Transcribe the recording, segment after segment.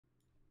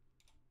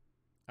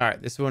All right,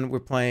 this one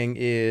we're playing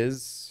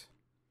is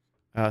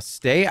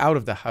Stay Out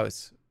of the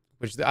House,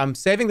 which I'm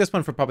saving this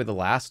one for probably the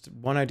last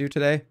one I do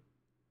today,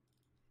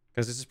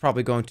 because this is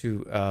probably going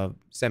to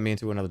send me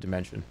into another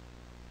dimension.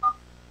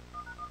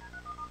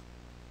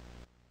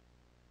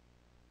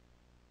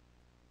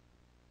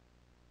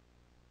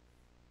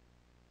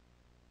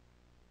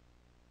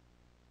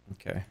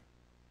 Okay.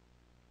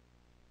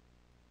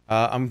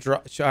 All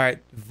right,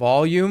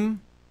 volume.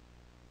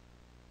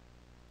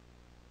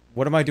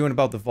 What am I doing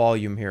about the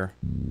volume here?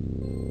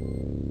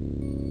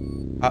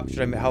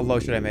 How low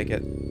should I make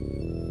it?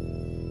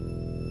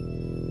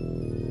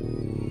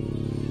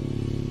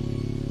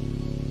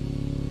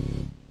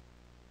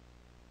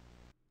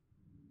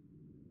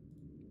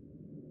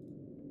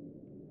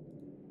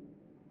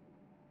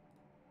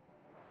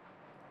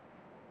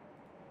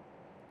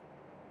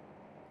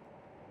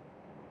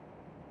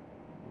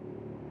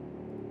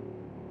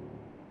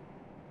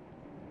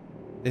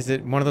 Is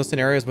it one of those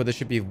scenarios where there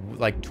should be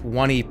like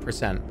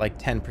 20%, like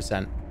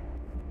 10%?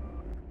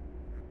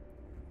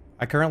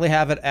 I currently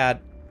have it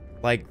at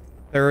like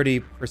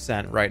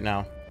 30% right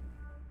now.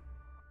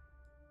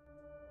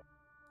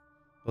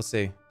 We'll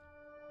see.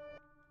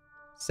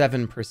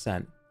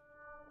 7%.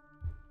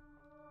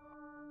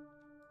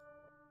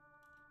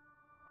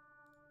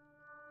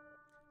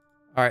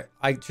 All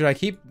right, should I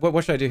keep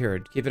what should I do here?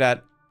 Keep it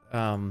at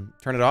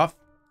turn it off?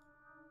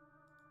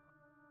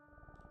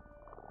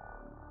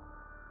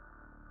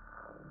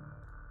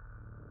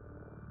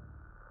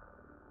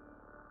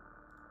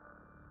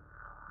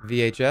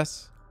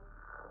 VHS.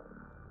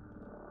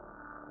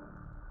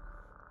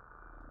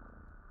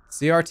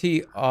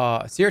 CRT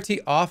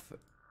off,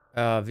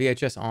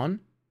 VHS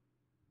on.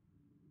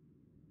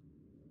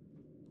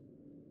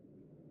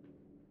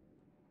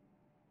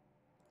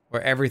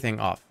 Or everything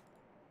off.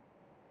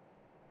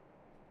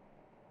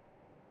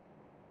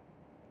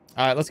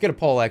 All right, let's get a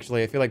poll,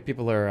 actually. I feel like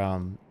people are,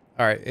 all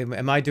right,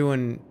 am I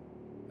doing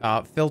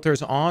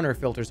filters on or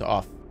filters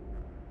off?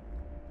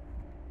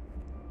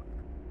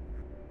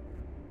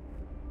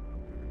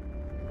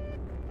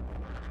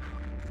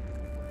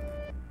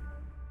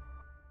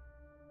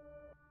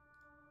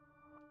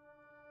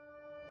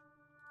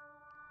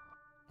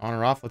 On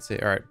or off? Let's see.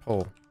 All right,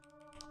 poll.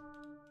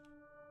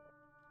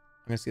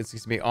 I'm gonna see it's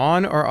going to be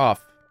on or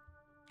off.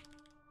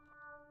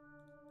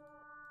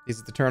 These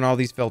is to turn all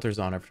these filters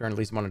on. I've turned at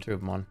least one or two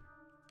of them on.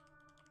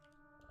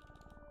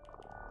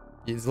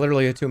 It's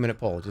literally a 2-minute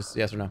poll. Just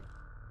yes or no.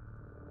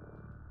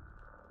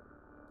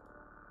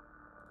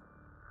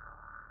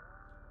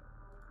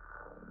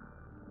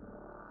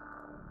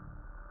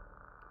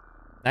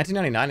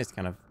 $19.99 is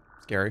kind of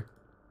scary.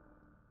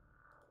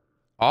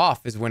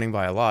 Off is winning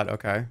by a lot.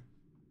 Okay.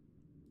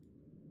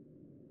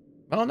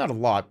 Well, not a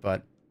lot,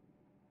 but...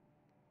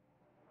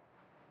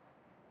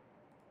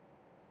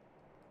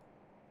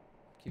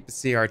 Keep the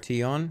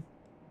CRT on.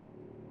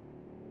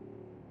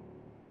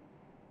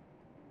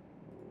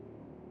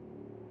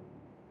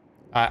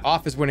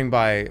 Off is winning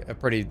by a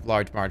pretty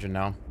large margin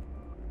now.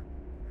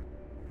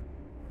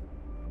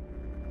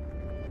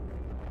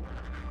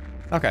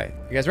 Okay,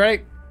 you guys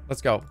ready?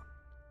 Let's go.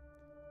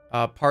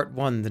 Part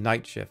 1, the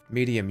night shift.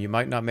 Medium, you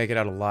might not make it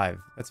out alive.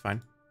 That's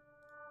fine.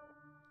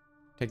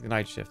 Take the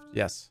night shift,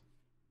 yes.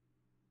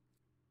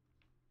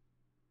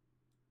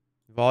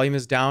 Volume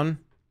is down.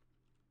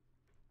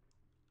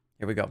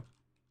 Here we go.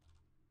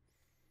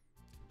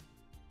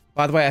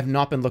 By the way, I have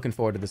not been looking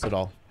forward to this at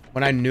all.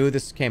 When I knew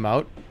this came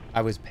out,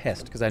 I was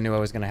pissed because I knew I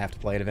was going to have to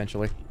play it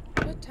eventually.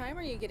 What time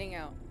are you getting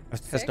out? I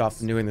was pissed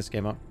off knowing this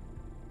came out.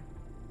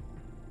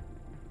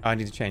 Oh, I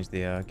need to change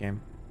the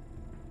game.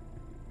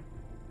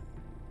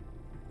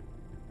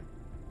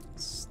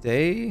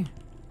 Stay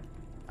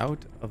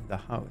out of the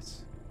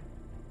house.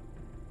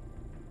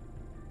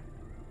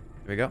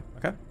 There we go.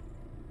 Okay.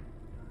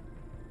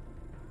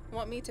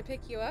 Want me to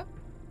pick you up?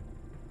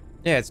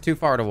 Yeah, it's too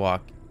far to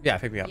walk. Yeah,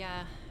 pick me up.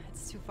 Yeah,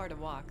 it's too far to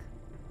walk.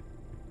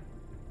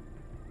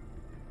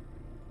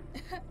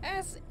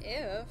 As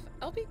if.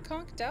 I'll be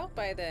conked out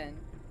by then.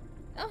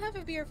 I'll have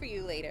a beer for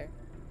you later.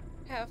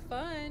 Have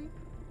fun.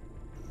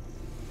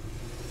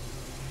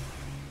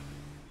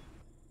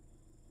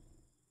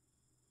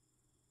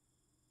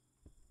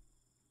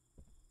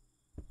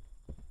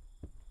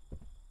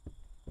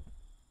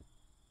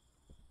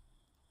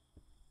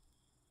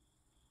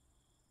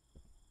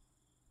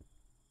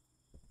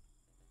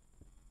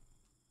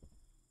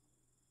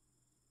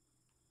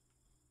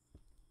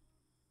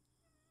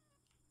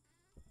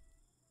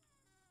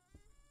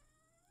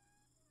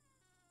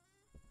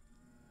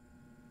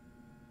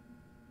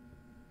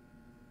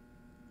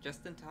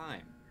 Just in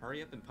time.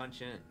 Hurry up and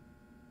punch in.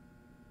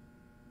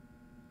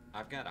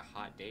 I've got a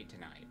hot date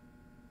tonight.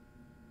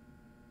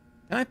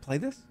 Can I play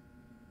this?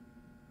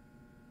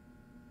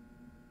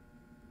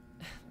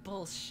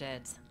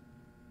 Bullshit.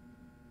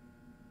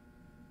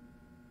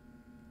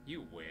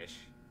 You wish.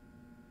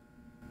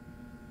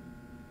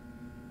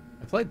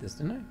 I played this,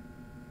 didn't I?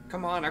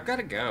 Come on, I've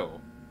gotta go.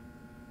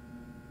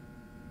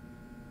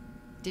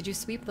 Did you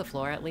sweep the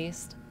floor at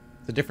least?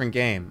 It's a different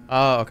game.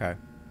 Oh, okay.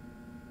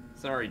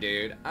 Sorry,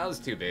 dude. I was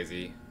too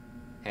busy.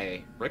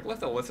 Hey, Rick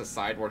left a list of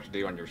side work to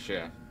do on your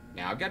shift.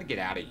 Now I've got to get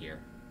out of here.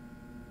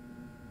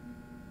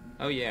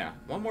 Oh yeah,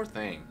 one more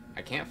thing.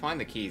 I can't find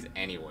the keys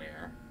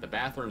anywhere. The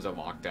bathrooms are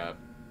locked up.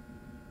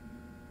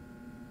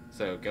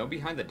 So go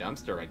behind the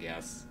dumpster, I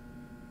guess.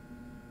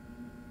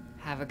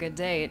 Have a good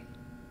date.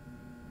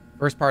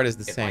 First part is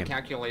the If my same.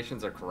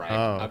 calculations are correct,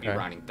 Oh, I'll be okay.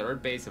 running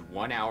third base of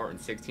 1 hour and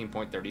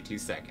 16.32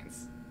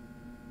 seconds.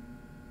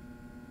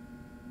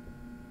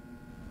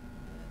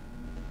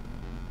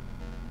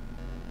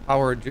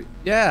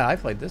 Yeah, I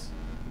played this.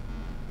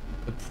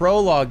 The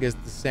prologue is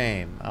the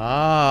same.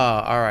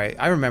 Ah, all right.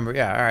 I remember.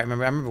 Yeah, all right. I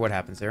remember what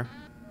happens here.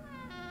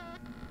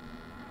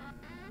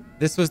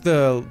 This was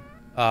the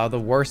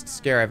worst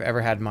scare I've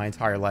ever had in my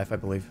entire life, I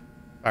believe.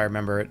 If I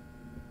remember it.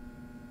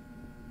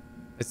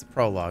 It's the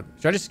prologue.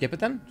 Should I just skip it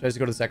then? Should I just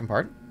go to the second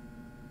part?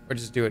 Or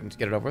just do it and just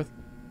get it over with?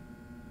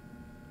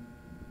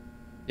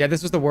 Yeah,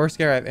 this was the worst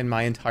scare in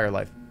my entire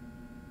life.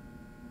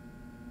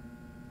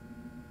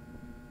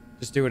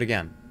 Just do it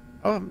again.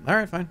 Oh, all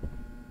right, fine.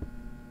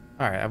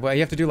 All right, well, you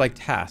have to do, like,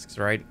 tasks,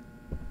 right?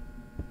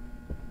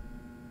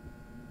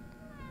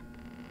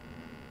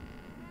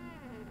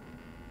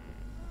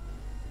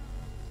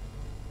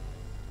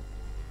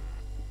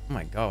 Oh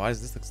my god, why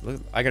does this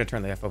look... I gotta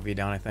turn the FOV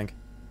down, I think.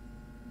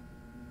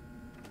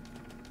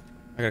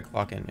 I gotta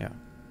clock in, yeah.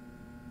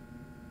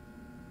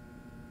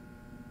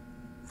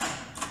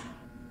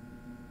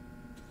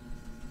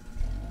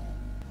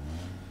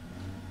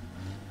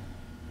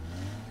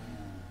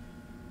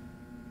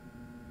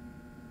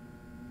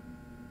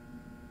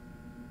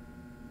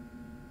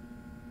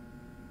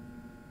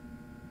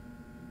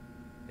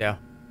 Yeah.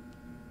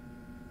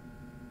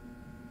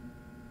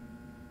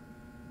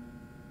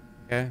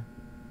 Okay.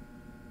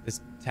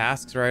 This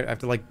task's right. I have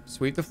to, like,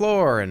 sweep the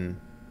floor and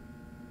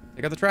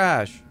take out the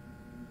trash.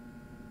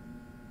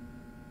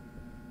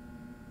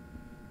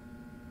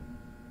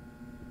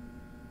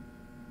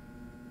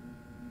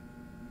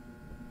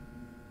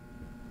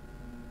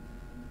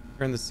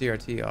 Turn the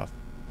CRT off.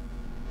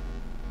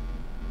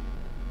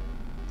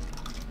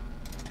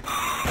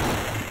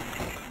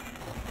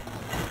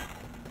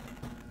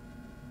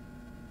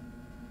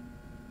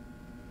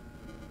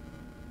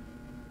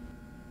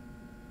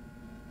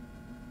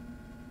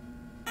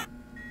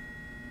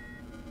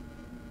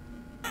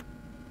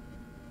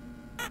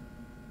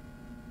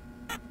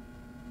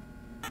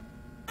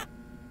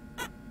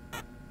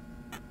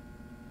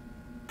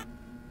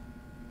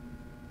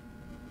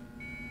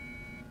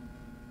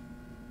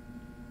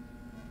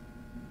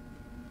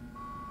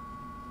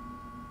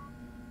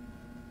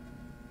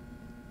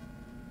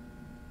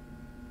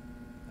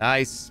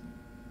 Nice.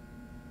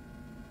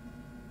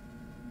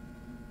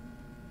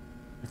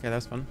 Okay,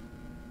 that's fun.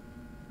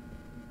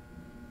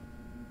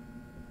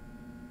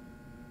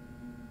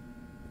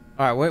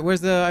 All right,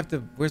 where's the? I have to.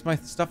 Where's my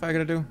stuff? I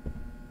gotta do.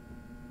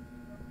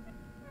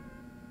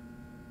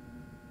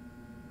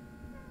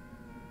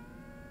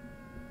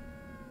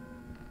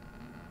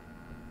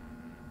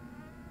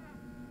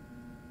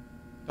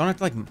 Don't I have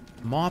to, like,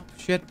 mop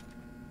shit?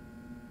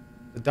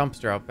 The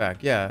dumpster out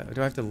back. Yeah.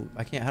 Do I have to?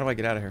 I can't. How do I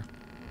get out of here?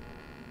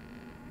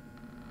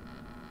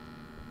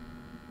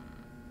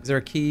 Is there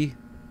a key?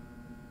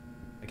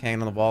 Like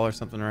hanging on the wall or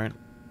something, right?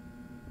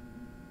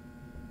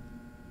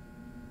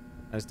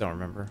 I just don't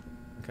remember.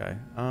 Okay.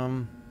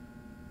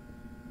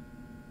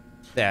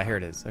 Yeah, here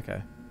it is.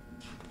 Okay.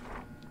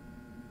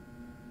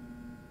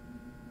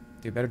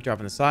 Do a better job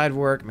on the side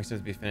work. Makes sense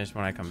to be finished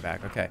when I come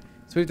back. Okay.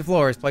 Sweep the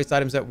floors. Place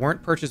items that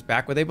weren't purchased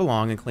back where they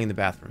belong and clean the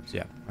bathrooms.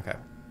 Yeah. Okay.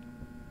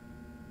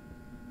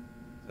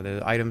 So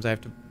the items I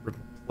have to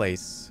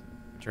replace,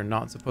 which are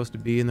not supposed to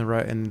be in the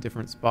right in a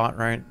different spot,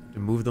 right? To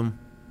move them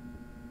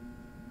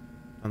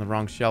on the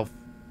wrong shelf.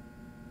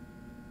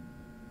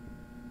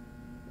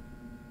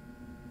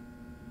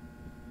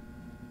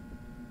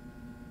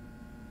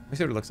 Let me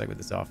see what it looks like with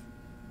this off.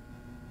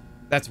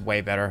 That's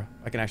way better.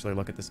 I can actually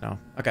look at this now.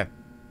 Okay.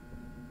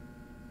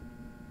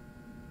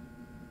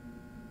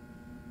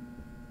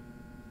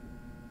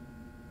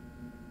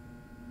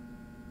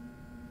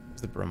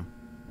 Where's the broom?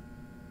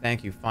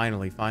 Thank you.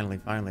 Finally, finally,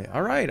 finally.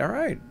 All right, all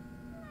right.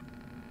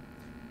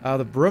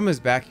 The broom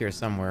is back here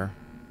somewhere.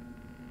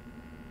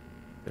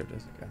 There it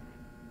is. Okay.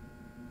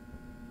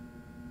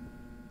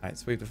 All right,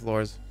 sweep the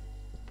floors.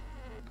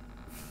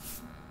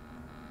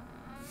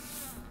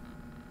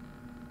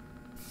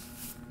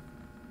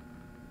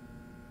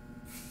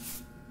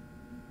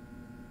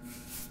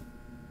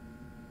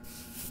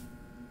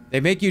 They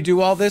make you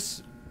do all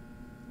this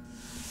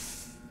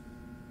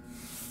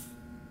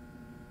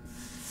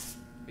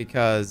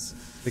because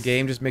the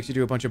game just makes you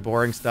do a bunch of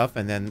boring stuff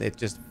and then it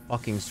just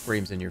fucking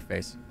screams in your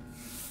face.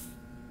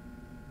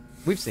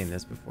 We've seen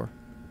this before.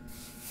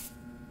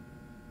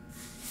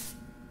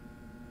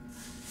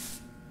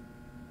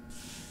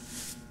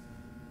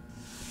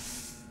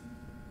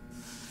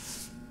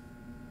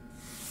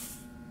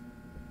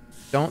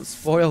 Don't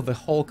spoil the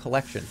whole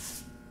collection.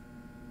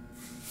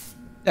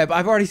 Yeah, but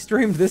I've already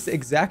streamed this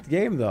exact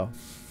game, though.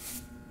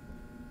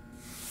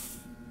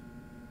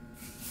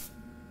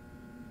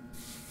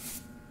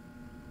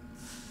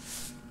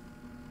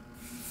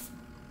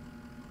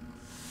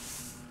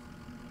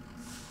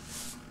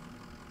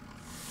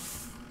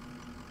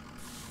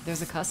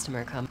 There's a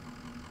customer come.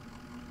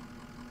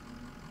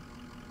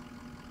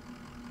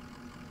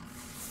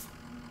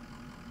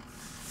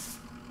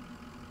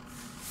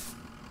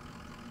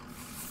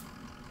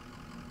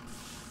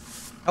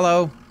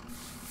 Hello.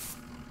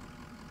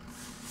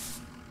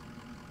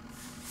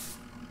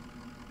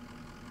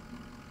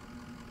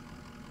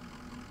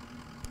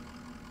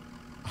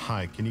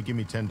 Hi, can you give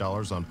me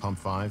 $10 on pump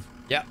 5?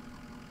 Yeah.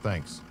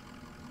 Thanks.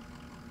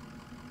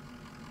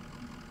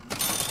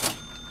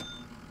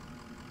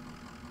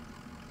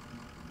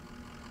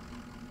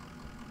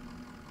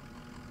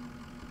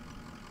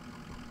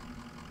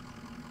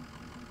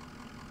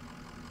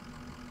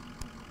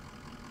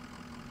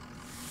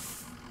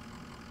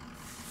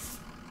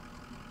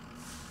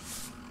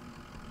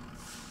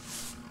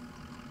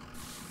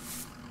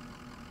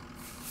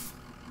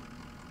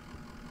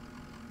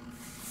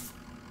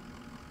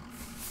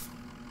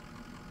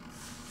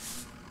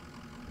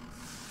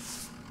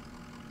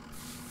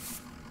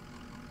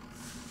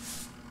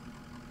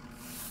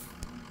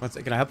 What's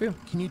it? Can I help you?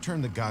 Can you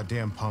turn the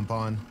goddamn pump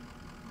on?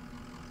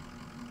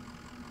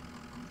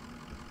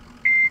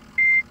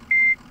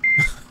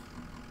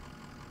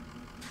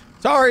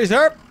 Sorry,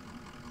 sir.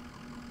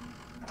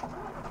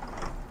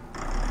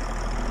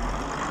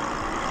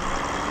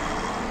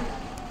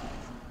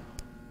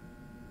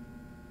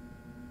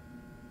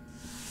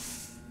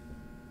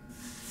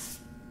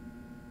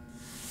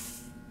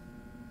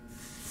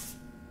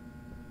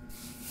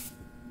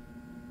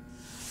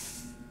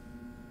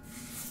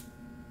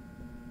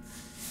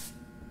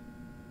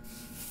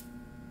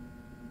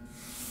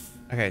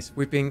 Okay,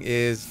 sweeping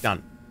is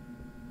done.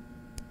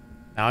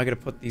 Now I gotta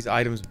put these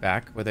items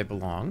back where they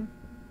belong.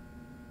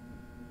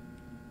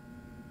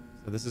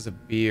 So this is a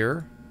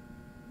beer,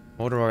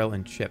 motor oil,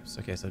 and chips.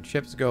 Okay, so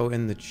chips go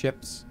in the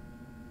chips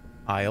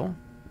aisle,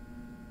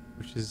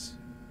 which is...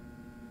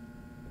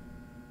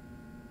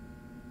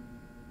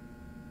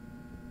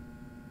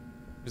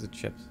 Where's the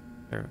chips?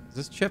 There. Is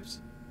this chips?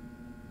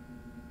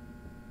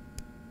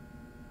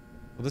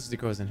 Well, this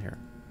goes in here.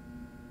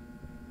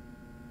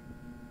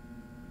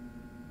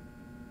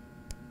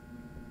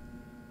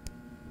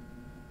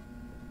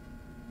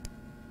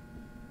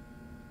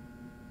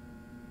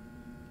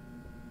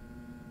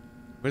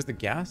 Where's the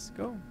gas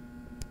go?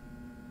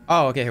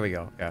 Oh, okay, here we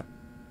go. Yeah.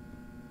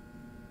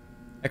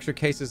 Extra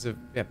cases of...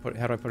 Yeah,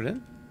 how do I put it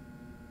in?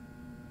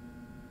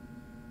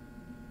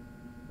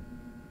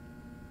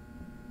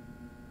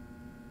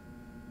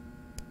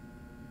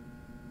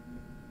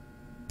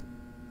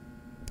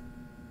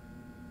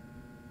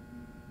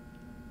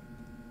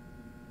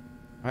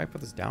 Alright,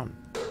 put this down.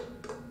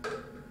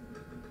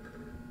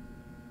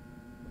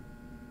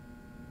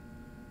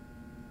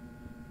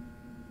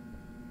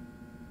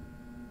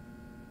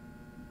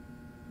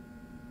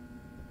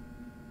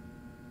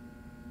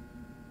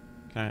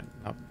 Can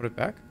I not put it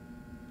back?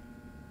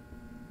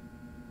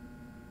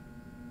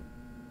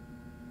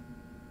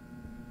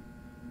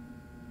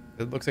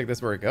 It looks like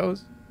that's where it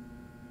goes.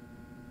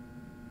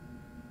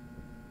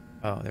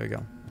 Oh, there we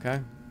go.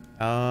 Okay.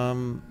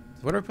 So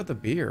where do I put the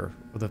beer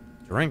or the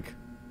drink?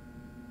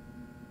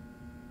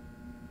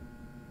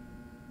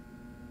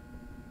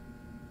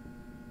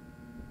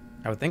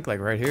 I would think like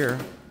right here.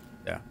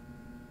 Yeah.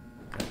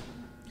 Okay.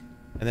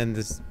 And then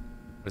this,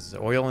 what is this,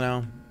 oil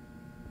now?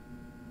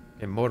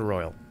 Okay, motor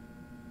oil.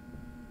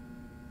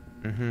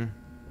 Mm-hmm.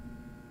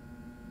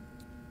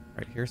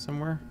 Right here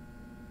somewhere?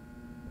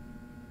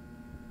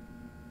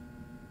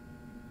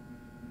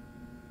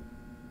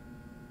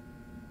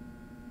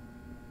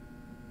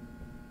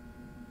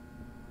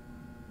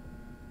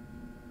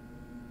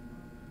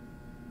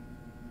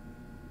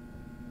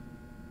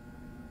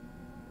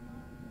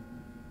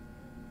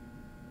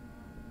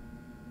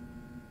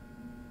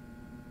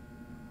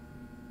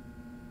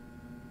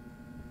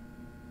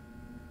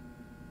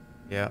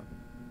 Yeah.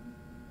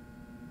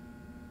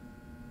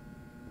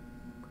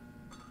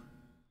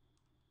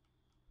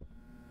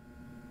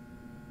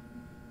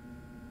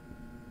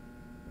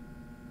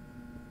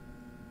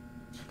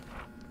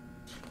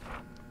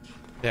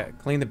 Yeah,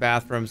 clean the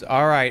bathrooms.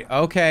 All right,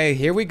 okay,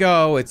 here we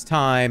go. It's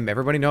time.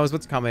 Everybody knows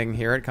what's coming.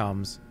 Here it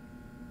comes.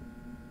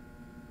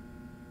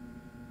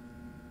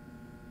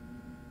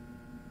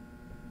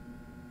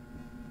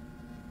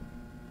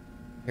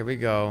 Here we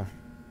go.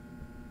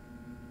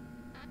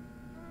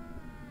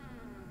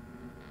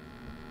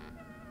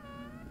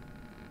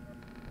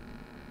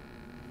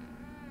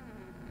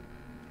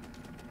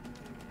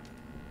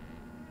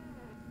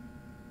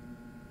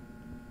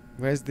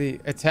 Where's the...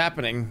 It's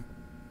happening.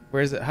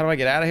 Where's it? How do I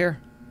get out of here?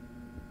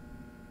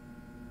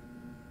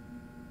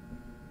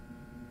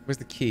 Where's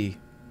the key?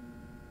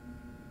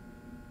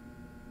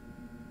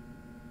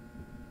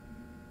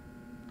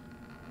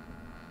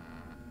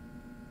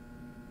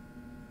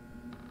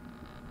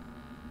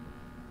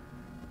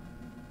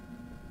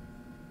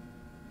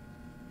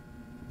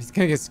 He's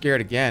gonna get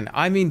scared again.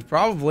 I mean,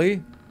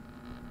 probably.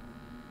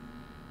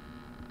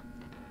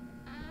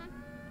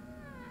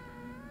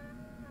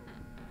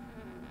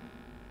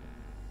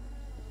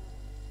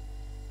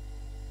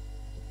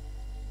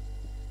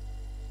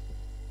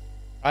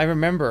 I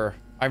remember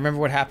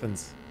what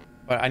happens.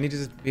 But I need to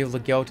just be able to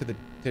go to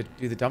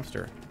do the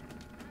dumpster.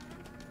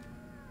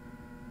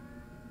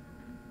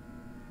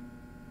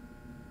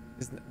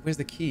 Where's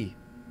the key?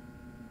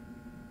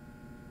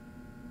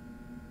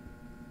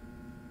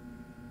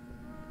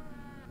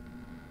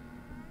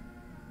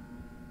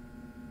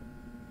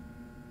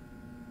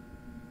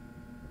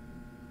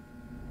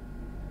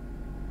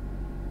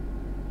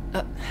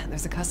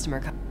 There's a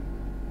customer.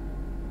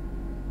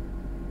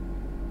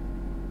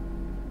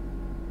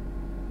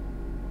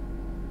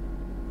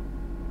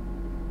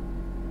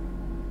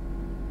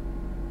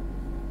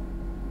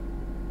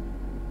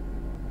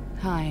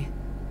 Hi.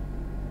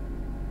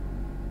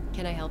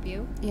 Can I help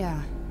you?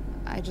 Yeah,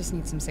 I just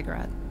need some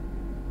cigarette.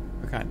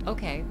 What kind?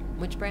 Okay,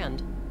 which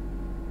brand?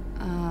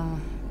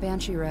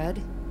 Banshee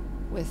Red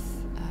with,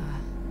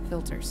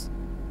 filters.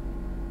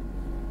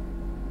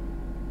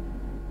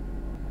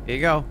 Here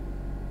you go.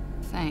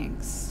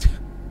 Thanks.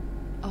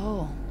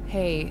 Oh,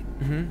 hey,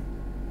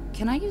 Mm-hmm.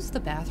 can I use the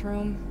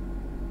bathroom?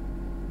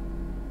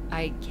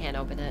 I can't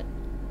open it.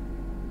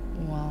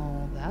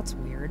 Well, that's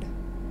weird.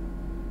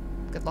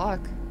 Good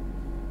luck.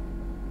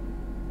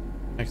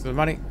 Thanks for the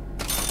money.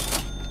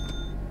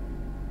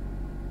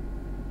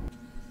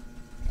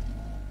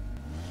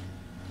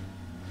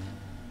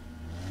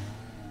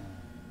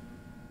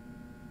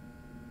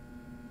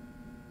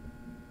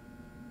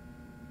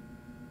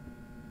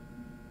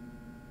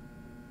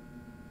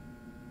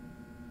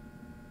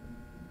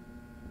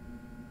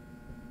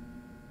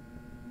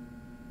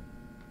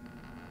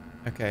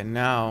 Okay,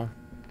 now...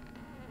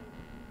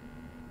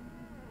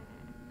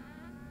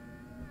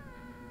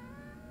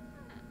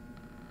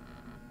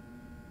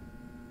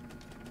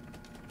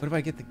 Where do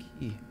I get the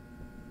key?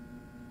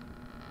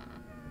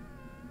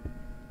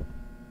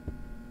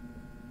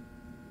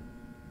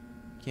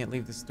 Can't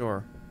leave the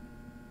store.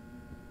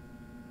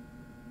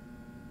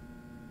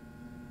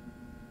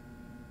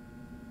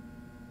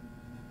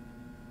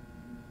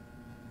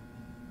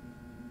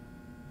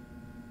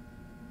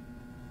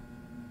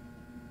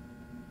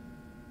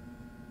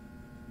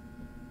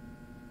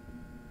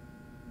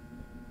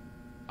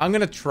 I'm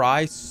gonna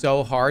try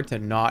so hard to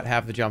not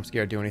have the jump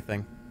scare do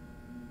anything.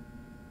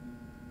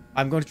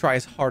 I'm going to try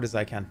as hard as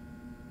I can.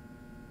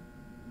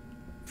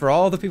 For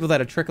all the people that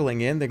are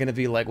trickling in, they're going to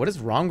be like, what is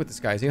wrong with this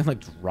guy? Is he on, like,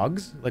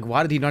 drugs? Like,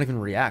 why did he not even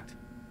react?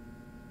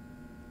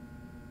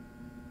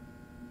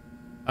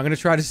 I'm going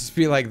to try to just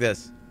be like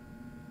this.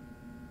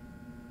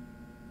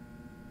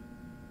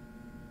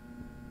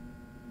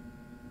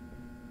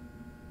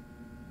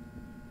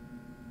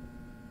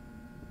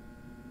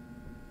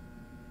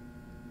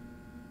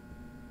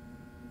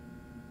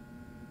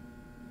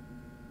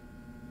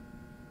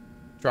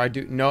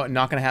 No,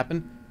 not gonna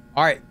happen.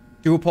 All right,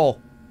 do a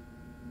poll.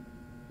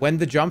 When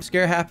the jump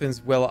scare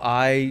happens, will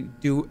I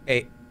do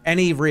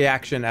any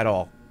reaction at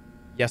all?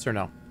 Yes or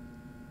no?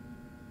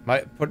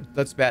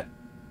 Let's bet.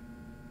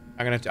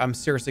 I'm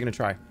seriously gonna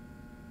try.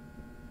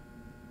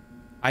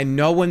 I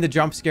know when the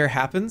jump scare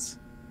happens.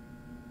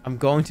 I'm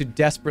going to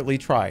desperately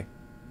try.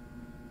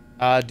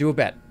 Do a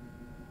bet.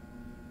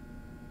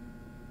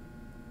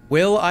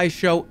 Will I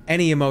show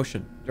any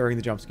emotion during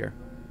the jump scare?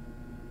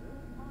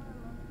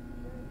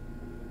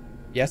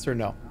 Yes or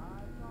no?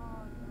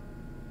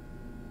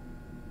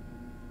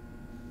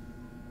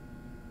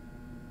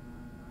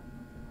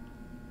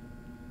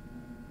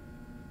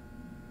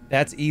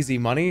 That's easy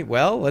money.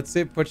 Well, let's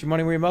see. Put your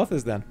money where your mouth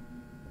is then.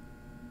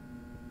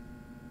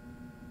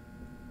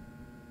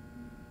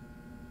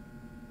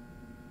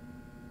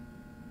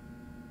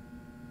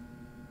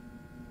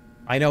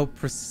 I know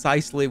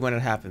precisely when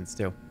it happens,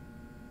 too.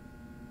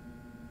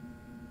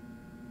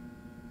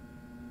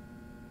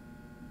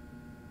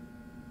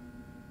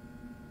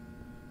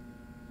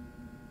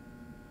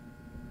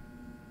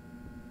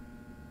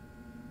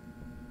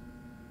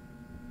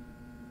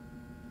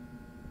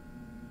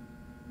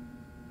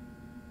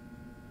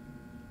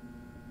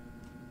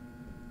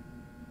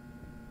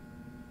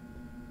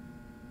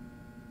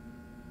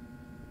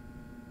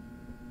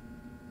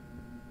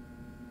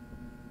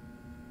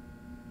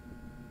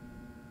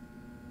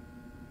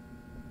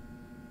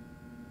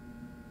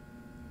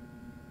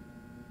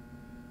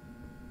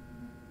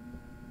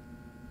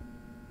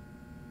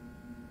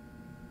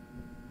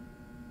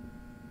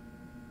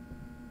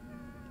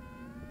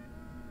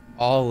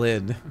 All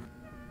in.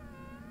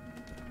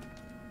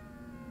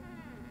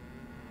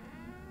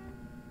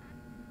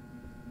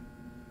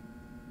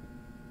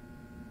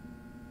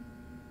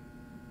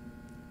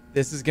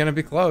 This is gonna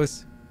be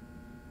close.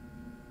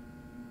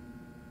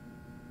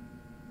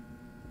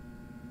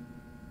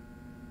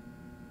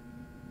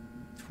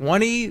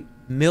 $20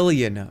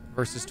 million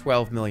versus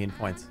 12 million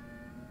points.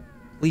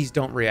 Please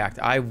don't react.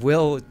 I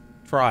will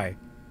try.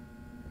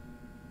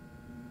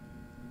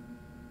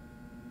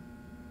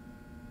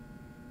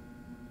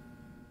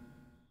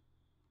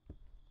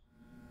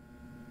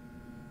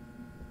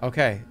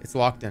 Okay, it's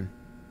locked in.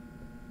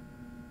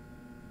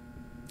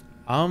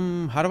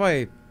 How do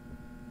I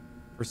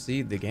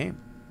proceed the game?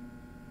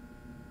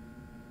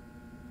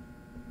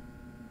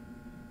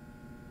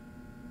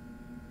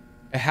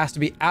 It has to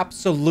be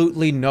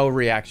absolutely no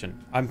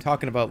reaction. I'm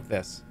talking about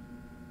this.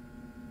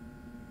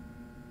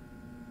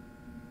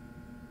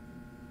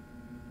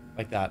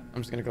 Like that.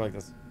 I'm just gonna go like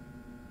this.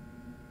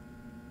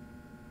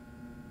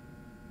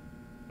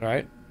 All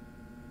right.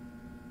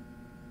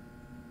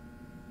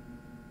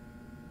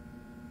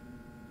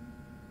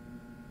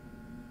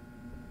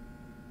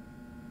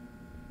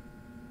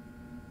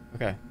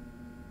 Okay.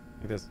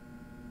 Like this.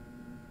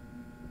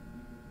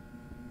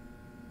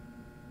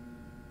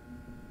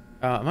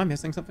 Am I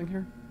missing something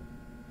here?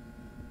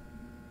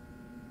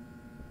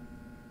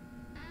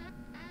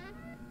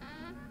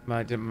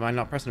 Am I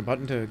not pressing a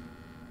button to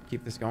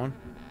keep this going?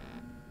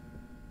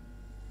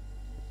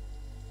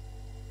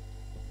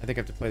 I think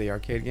I have to play the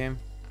arcade game.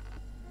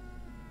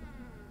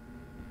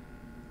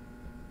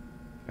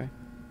 Okay.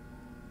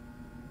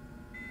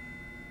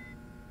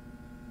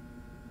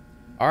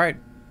 Alright.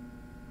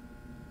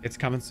 It's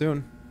coming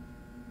soon.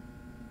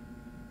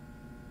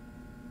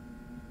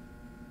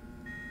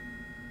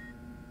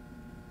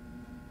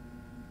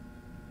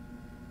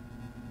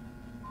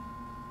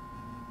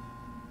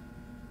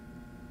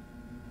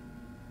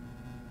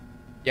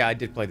 Yeah, I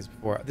did play this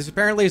before. This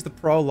apparently is the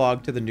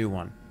prologue to the new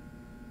one.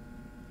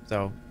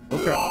 So,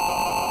 okay.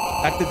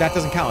 That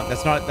doesn't count.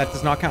 That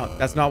does not count.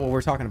 That's not what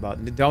we're talking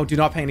about. Do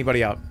not pay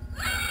anybody out.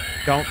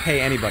 Don't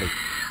pay anybody.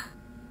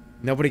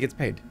 Nobody gets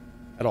paid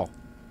at all.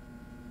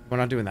 We're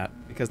not doing that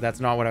because that's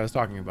not what I was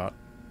talking about.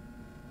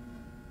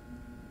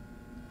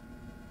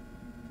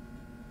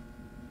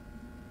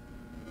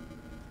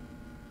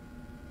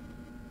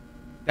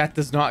 That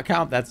does not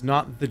count. That's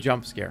not the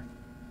jump scare.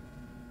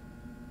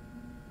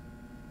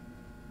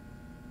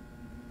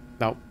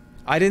 No.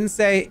 I didn't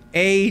say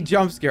a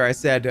jump scare. I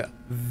said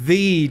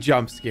the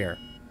jump scare.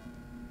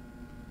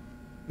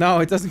 No,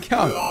 it doesn't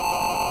count.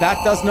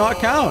 That does not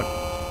count.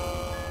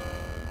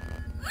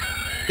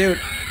 Dude,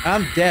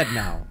 I'm dead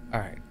now.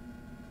 Alright.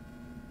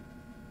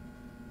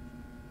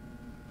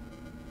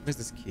 Where's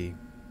this key?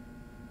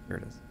 Here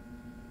it is.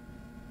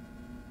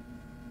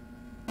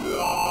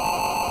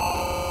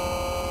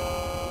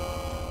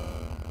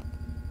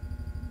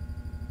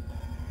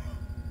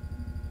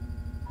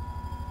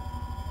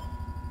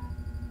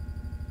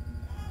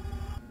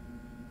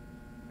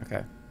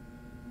 Okay.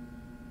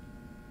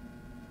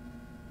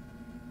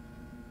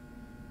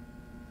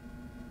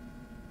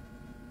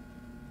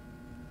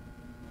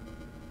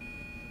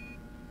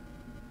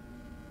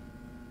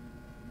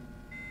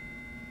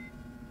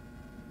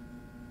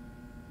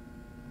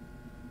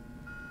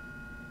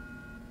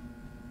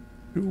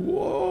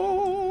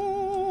 Whoa.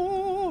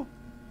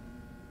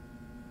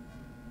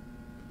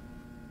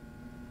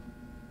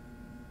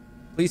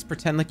 Please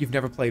pretend like you've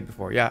never played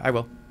before. Yeah, I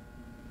will.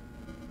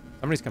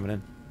 Somebody's coming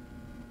in.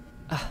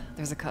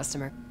 There's a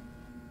customer.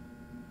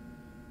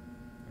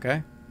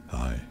 Okay.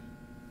 Hi.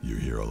 You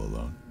here all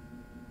alone?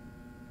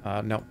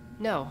 No.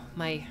 No,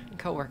 my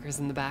coworker's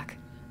in the back.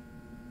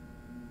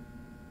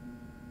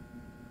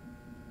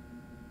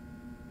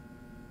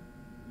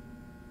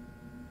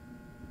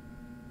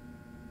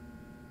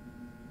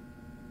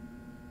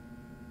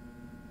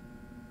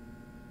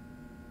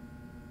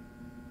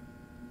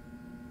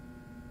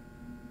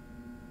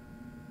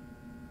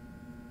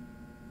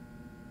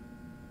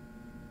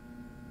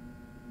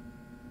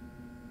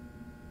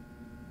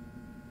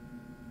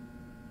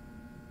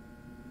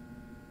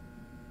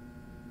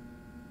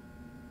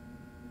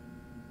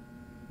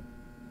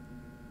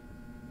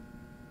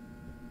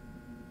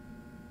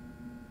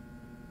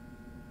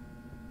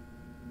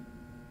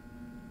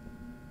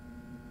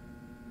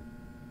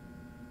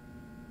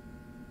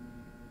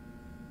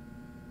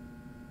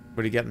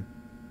 What are you getting?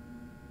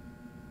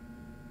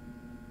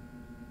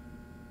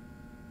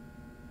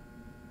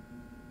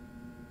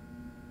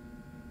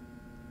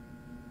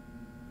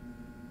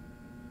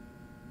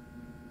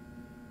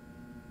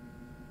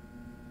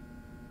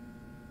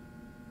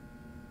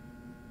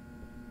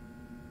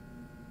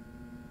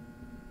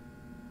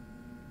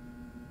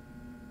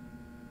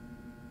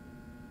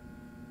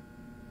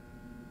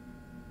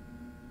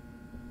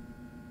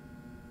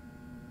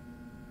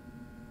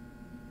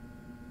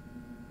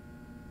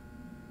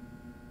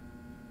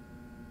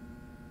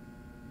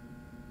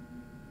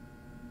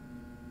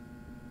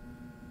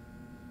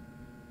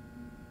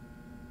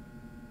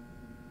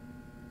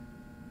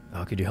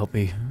 Could you help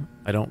me?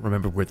 I don't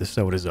remember where the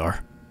sodas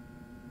are.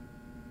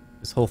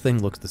 This whole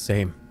thing looks the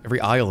same. Every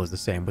aisle is the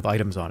same, with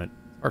items on it.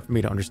 It's hard for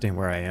me to understand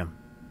where I am.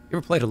 You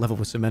ever played a level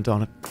with cement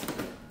on it?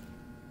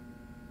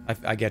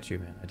 I get you,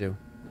 man. I do.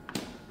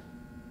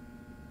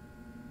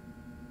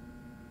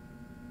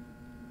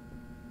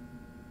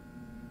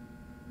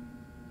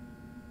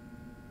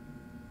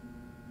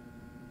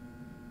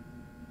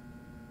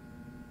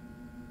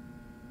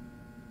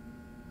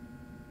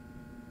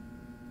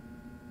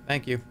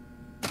 Thank you.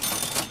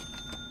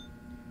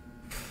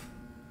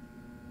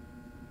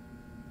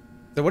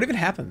 So what even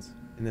happens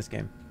in this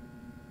game?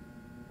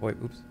 Wait,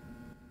 oops.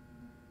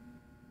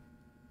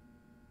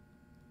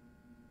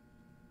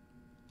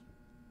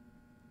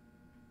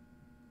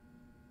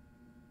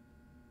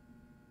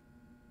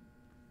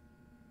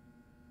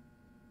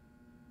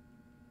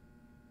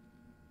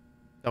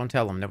 Don't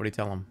tell him. Nobody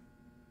tell him.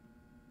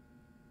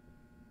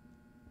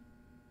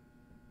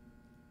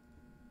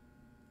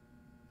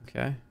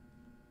 Okay.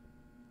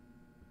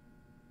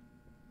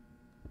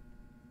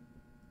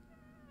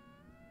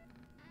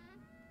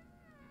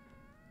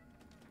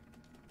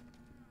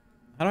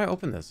 How do I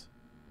open this?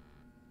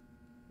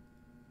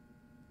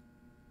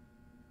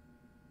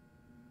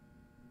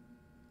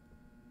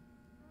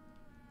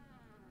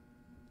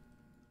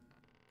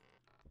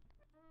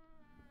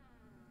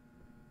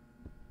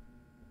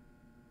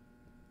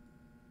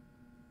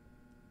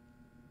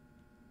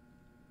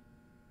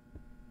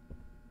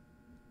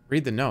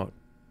 Read the note.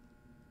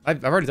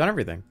 I've already done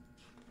everything.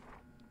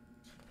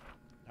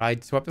 I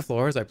swept the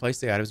floors. I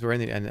placed the items where in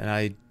the and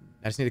I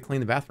just need to clean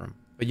the bathroom.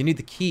 But you need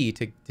the key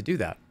to do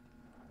that.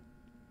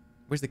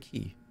 Where's the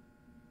key?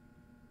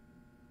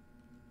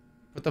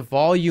 Put the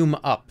volume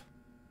up.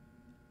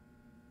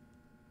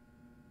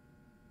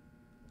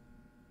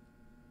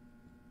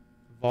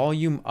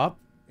 Volume up?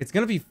 It's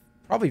gonna be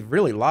probably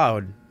really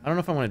loud. I don't know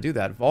if I want to do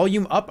that.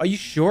 Volume up? Are you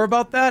sure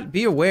about that?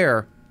 Be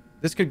aware.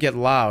 This could get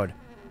loud.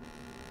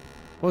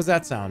 What was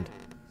that sound?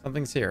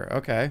 Something's here.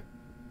 Okay.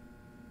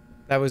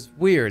 That was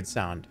weird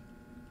sound.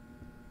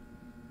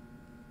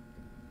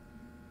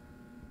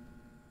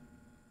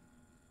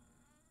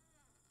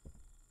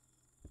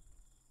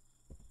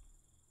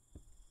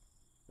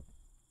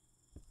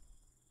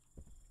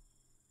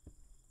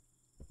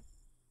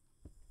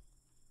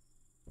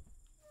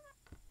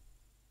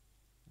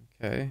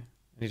 Okay.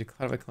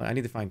 I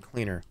need to find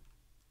cleaner.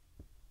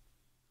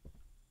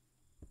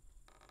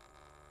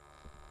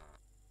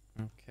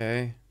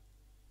 Okay.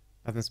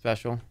 Nothing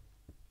special.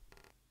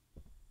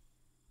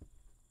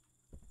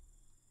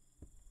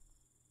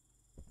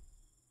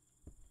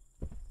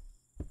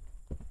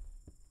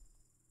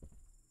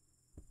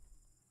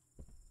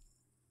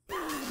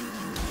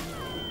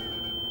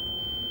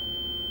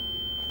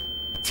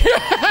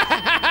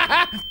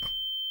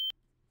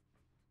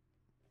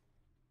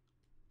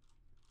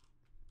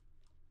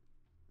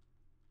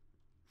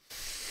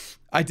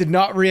 I did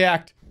not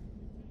react.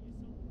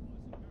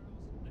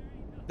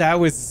 That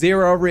was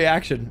zero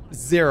reaction.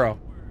 Zero.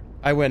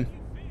 I win.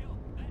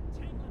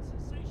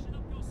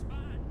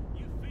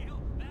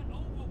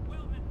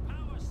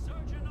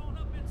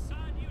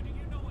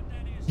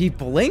 He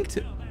blinked?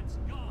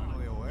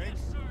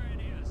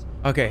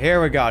 Okay,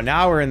 here we go.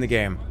 Now we're in the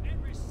game.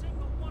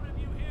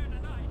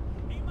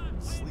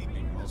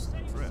 Sleeping most of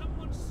the trip.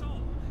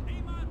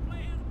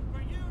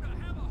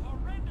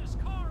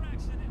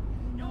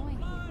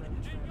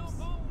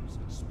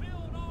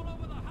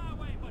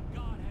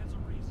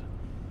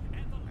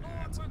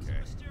 That's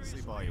okay.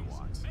 Sleep all you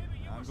want.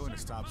 I'm going to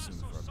stop soon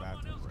for a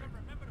bathroom break.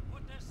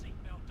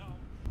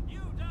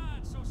 You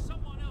died so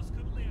someone else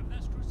could live.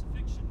 That's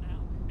crucifixion now.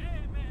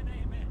 Amen,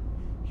 amen.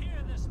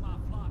 Hear this, my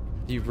flock.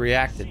 You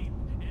reacted.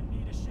 And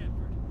need a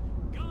shepherd.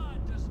 God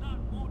does not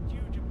want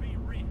you to be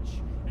rich,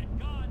 and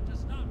God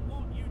does not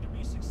want you to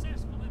be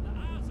successful in the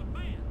eyes of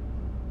man.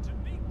 To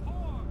be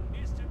poor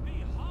is to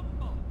be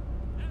humble.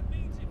 That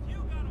means if you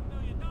got $1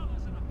 million in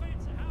a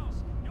fancy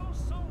house, your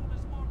soul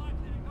is more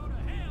likely to go to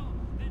hell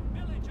than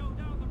Billy Joe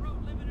down the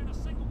road living in a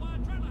single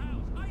wide trailer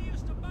house. I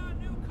used to buy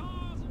new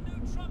cars and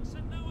new trucks,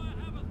 and now I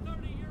have a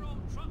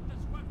 30-year-old truck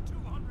that's worth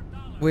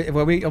 $200. Wait,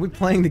 are we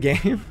playing the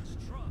game?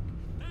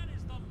 That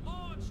is the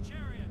Lord's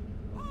chariot.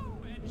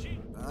 Woo,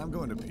 and I'm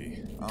going to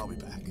pee. I'll be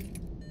back.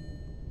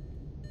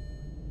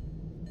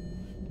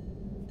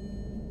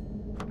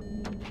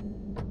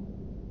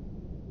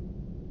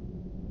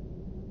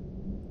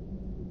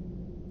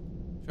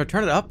 Should I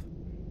turn it up?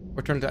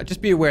 Or turn it down?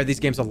 Just be aware these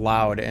games are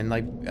loud and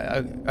like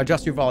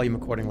adjust your volume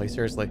accordingly,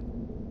 seriously.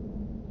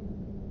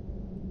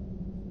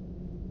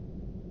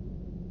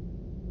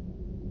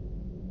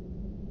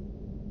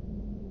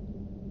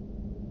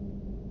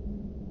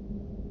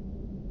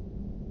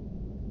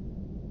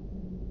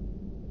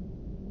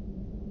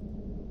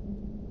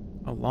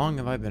 How long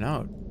have I been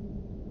out?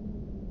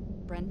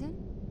 Brendan?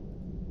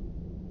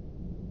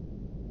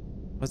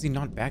 Was he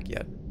not back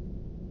yet?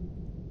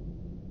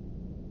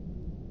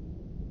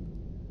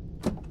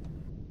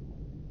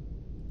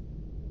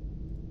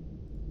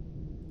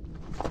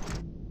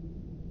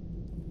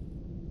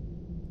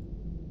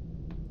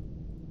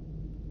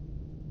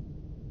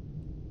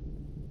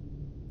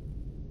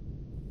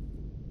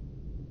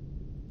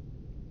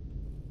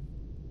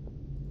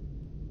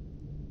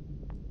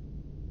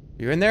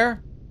 You in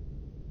there?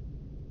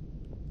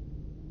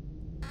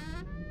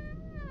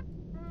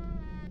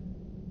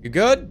 You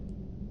good?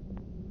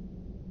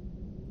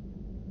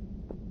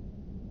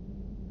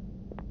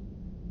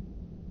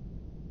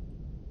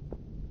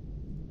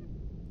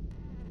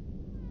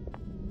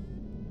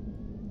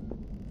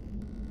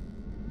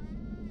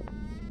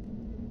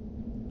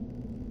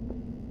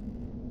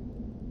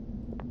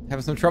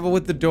 Having some trouble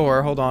with the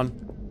door. Hold on.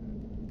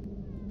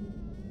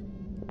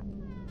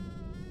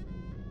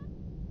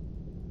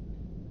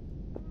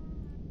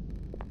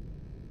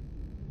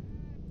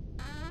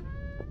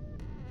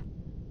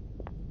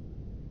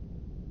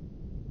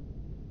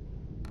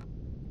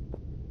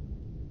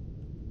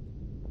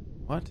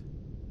 What?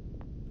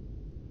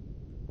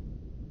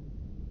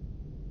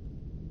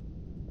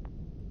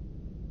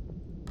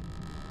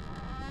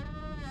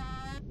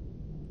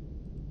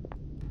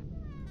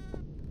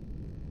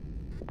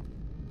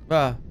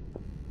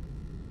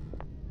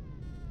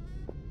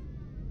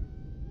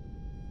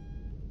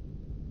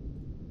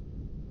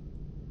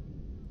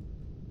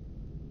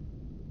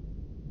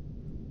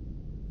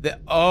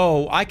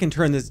 Oh, I can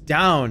turn this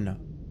down.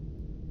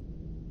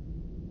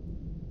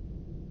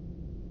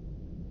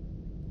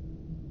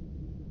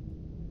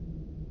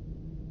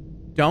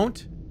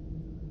 Don't.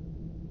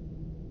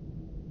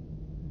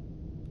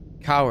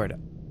 Coward.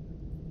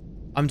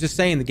 I'm just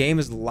saying, the game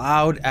is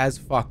loud as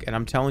fuck, and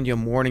I'm telling you,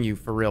 I'm warning you,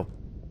 for real.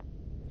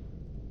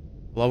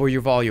 Lower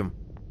your volume.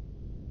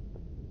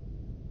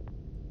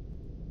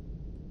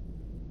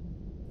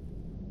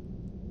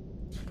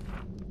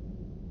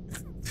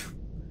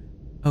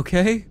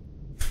 Okay?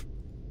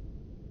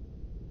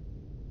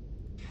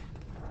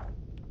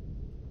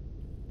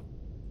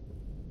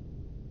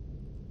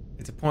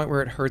 It's a point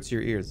where it hurts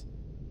your ears.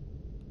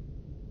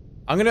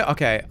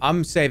 Okay,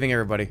 I'm saving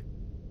everybody.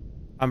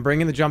 I'm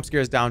bringing the jump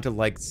scares down to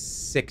like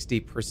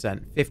 60%,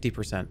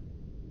 50%.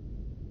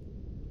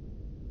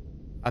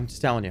 I'm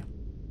just telling you.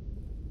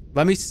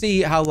 Let me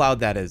see how loud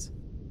that is.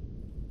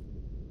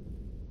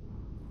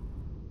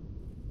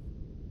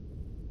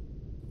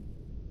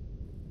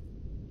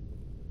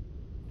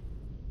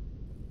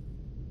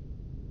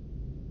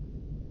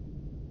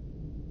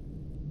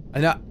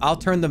 And I'll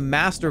turn the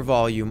master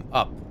volume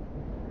up.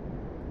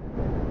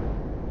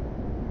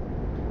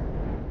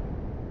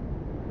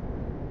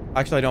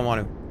 Actually, I don't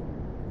want to.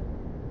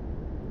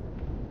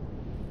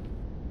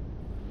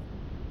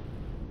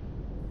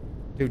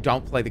 Dude,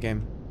 don't play the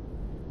game.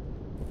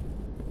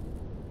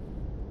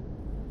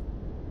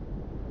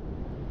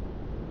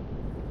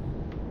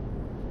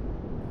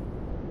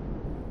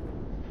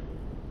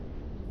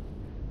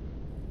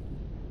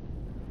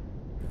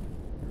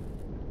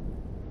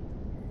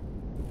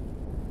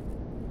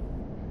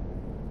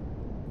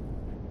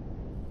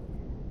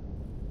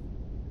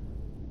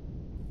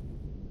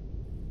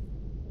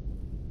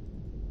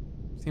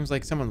 Seems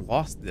like someone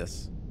lost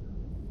this.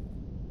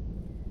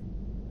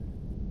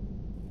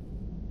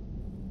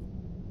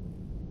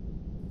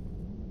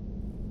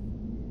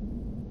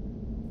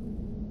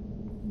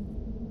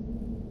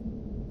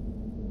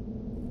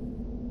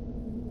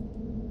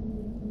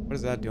 What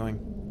is that doing?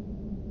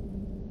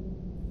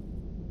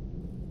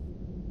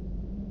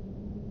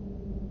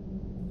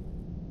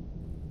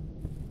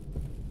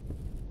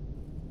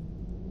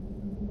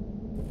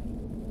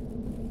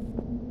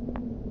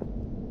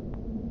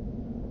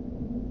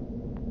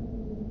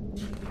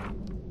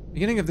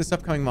 Beginning of this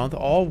upcoming month,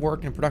 all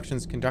work and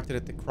productions conducted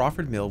at the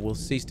Crawford Mill will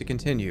cease to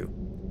continue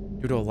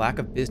due to a lack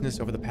of business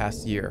over the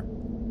past year.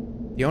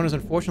 The owners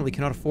unfortunately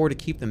cannot afford to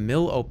keep the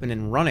mill open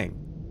and running,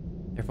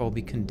 therefore will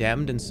be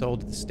condemned and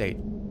sold to the state.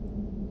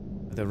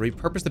 They'll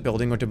repurpose the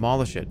building or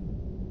demolish it.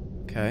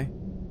 Okay.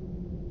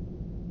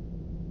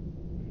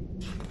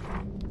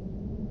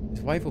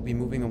 His wife will be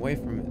moving away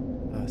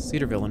from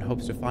Cedarville in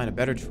hopes to find a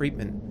better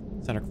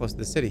treatment center close to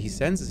the city. He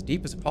sends his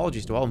deepest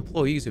apologies to all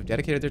employees who have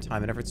dedicated their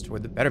time and efforts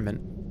toward the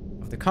betterment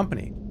of the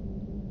company.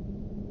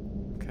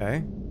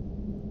 Okay.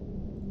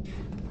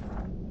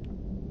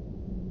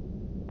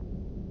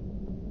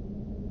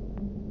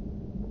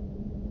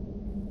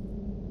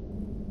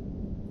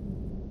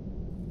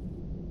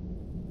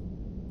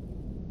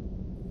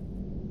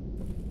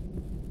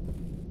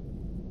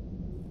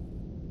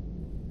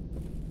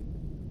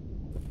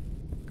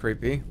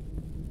 Creepy.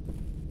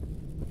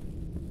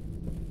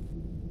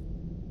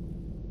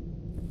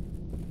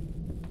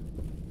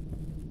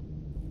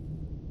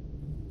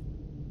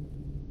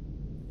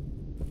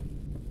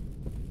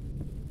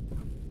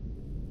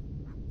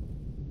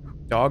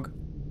 Dog.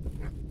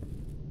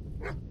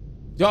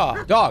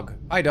 Dog.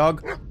 Hi,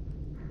 dog.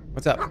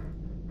 What's up?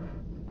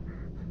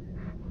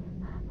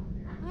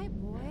 Hi,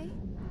 boy.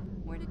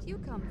 Where did you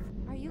come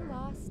from? Are you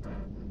lost?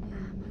 Yeah,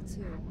 me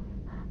too.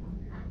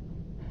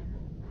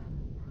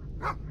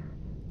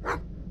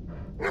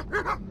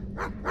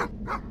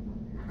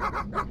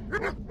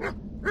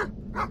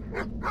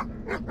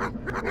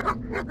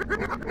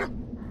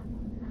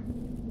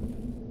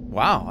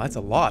 Wow, that's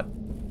a lot.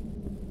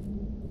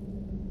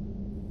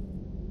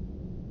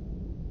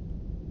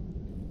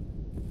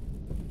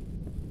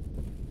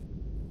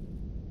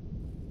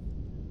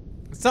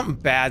 Something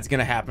bad's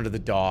gonna happen to the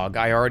dog.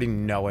 I already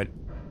know it.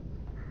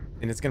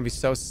 And it's gonna be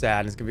so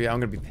sad. I'm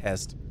gonna be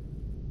pissed.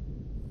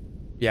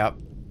 Yep.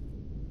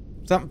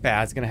 Something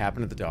bad's gonna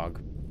happen to the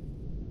dog.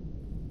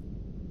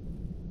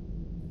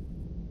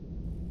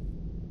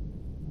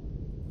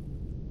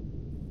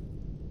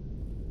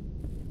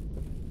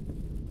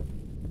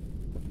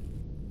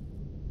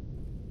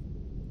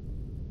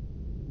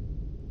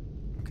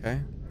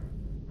 Okay.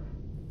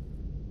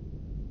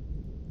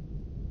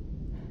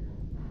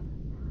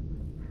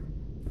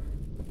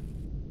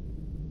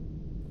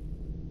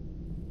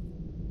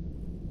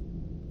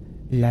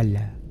 La.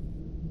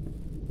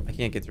 I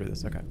can't get through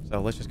this. Okay, so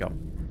let's just go.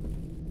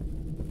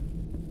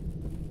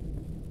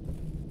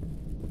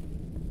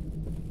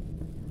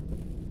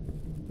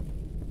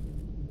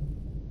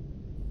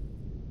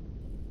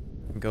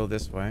 Go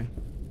this way.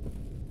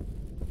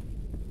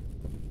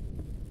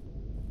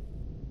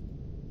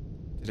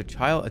 Did a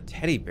child a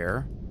teddy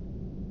bear?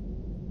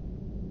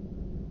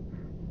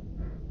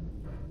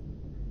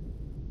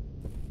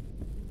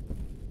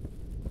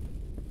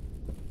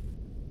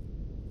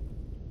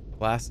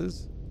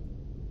 Glasses.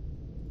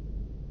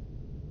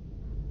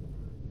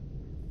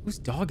 Whose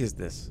dog is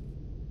this?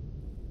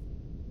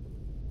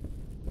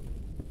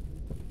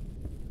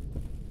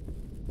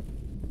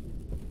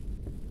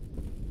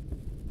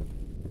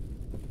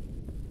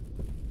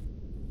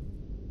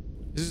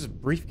 This is a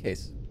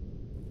briefcase.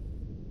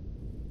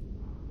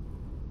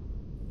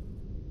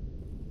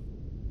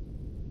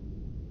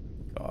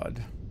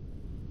 God.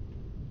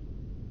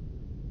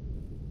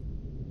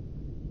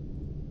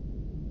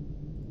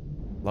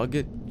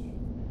 Luggage.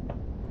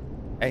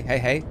 Hey, hey,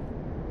 hey.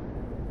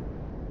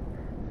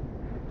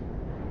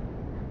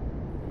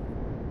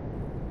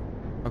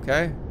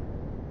 Okay.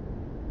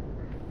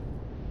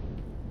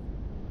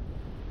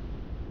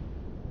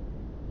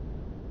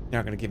 You're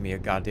not gonna give me a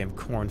goddamn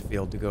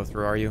cornfield to go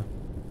through, are you?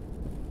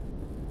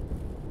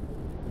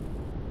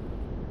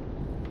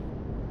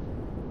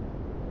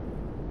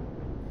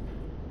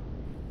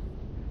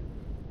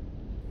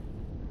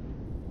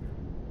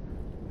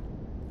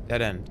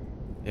 Dead end.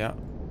 Yeah.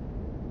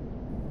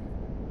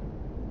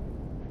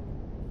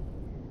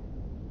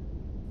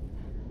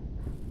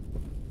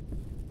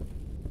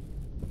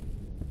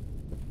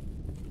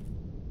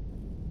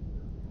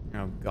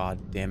 Oh,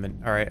 god damn it.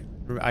 Alright.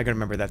 I gotta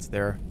remember that's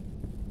there.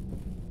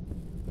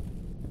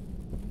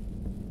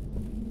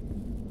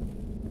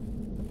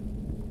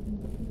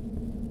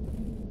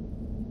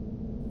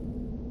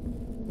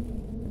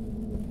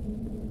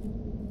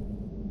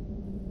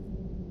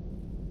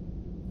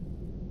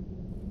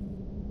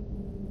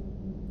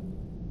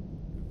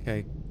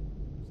 Okay.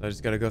 So I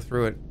just gotta go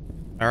through it.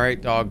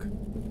 Alright, dog.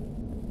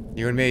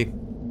 You and me.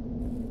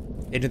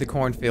 Into the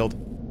cornfield.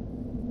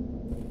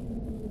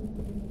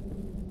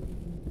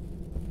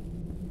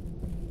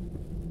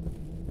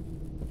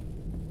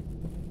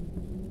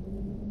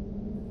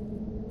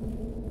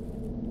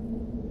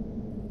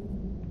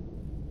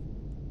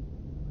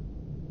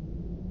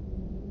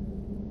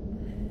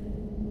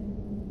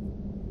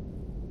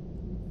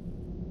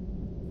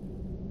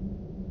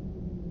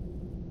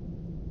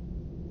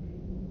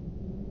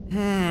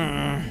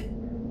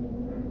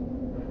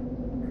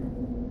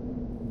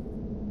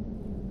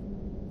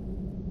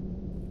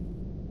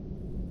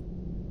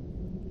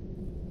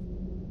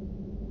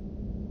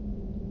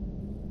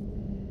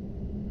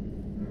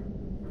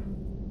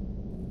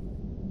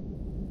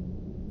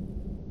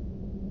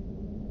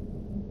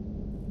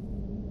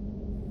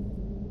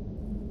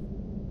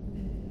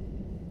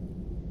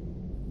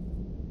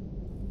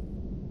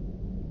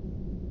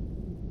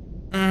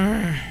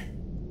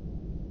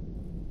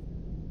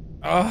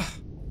 Ugh.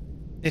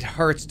 It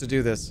hurts to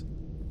do this.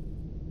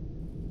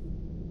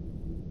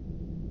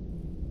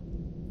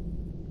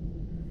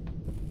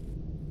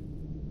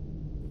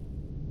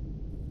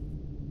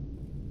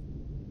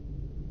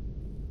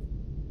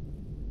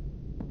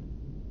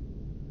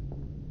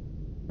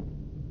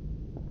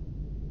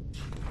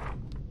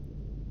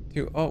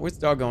 Dude, oh, where's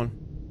the dog going?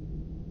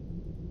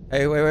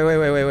 Hey, wait. Where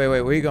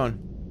are you going?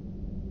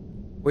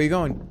 Where are you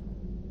going?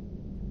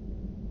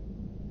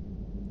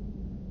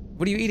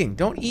 What are you eating?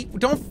 Don't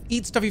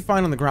eat stuff you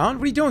find on the ground.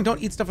 What are you doing?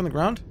 Don't eat stuff on the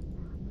ground.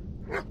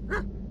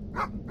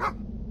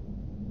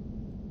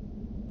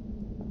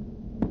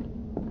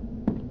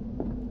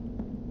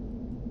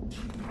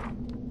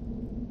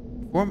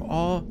 Form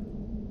all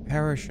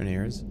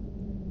parishioners.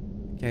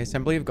 Okay,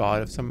 Assembly of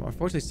God, of some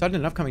unfortunately sudden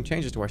and upcoming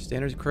changes to our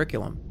standard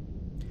curriculum.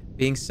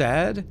 Being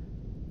sad,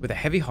 with a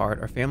heavy heart,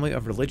 our family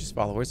of religious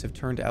followers have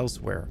turned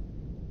elsewhere.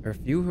 There are a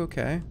few who,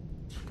 okay.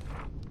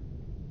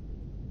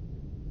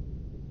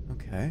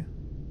 Okay.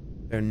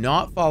 They're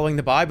not following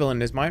the Bible,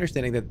 and it is my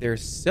understanding that their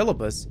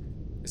syllabus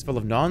is full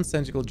of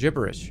nonsensical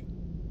gibberish.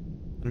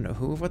 I don't know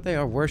who or what they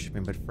are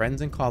worshiping, but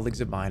friends and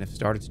colleagues of mine have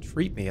started to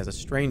treat me as a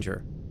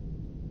stranger.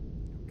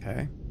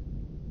 Okay.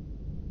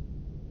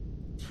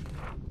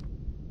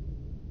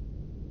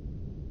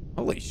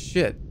 Holy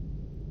shit.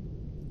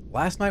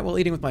 Last night while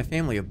eating with my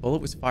family, a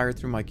bullet was fired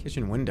through my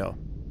kitchen window.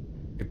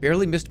 It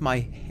barely missed my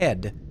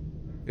head.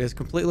 It has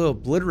completely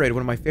obliterated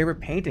one of my favorite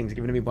paintings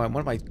given to me by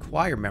one of my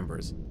choir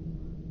members.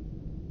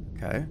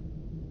 Okay.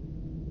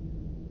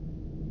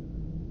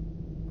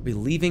 I'll be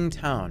leaving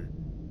town.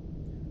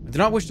 I do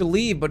not wish to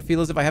leave, but feel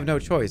as if I have no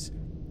choice.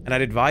 And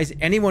I'd advise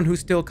anyone who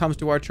still comes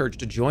to our church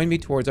to join me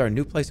towards our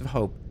new place of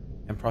hope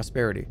and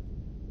prosperity.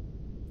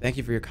 Thank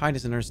you for your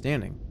kindness and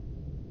understanding.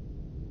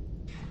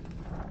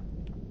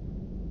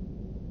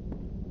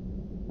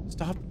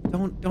 Stop.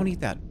 Don't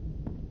eat that.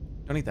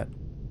 Don't eat that.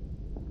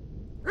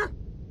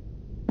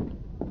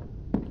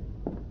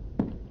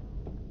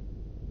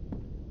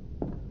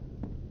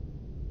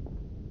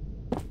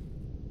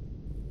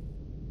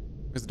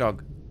 Where's the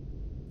dog?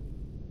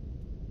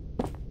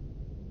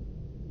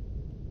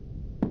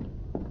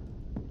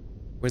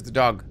 Where's the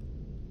dog?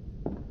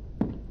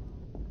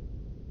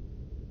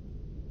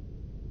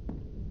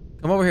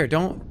 Come over here.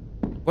 Don't.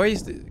 Where are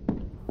you?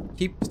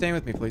 Keep staying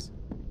with me, please.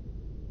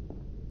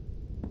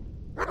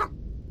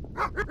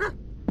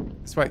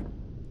 This way.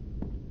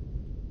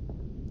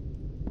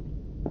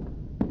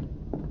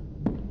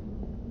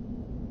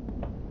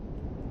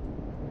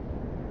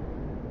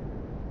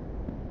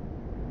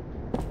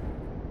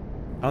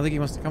 I don't think he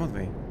wants to come with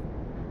me.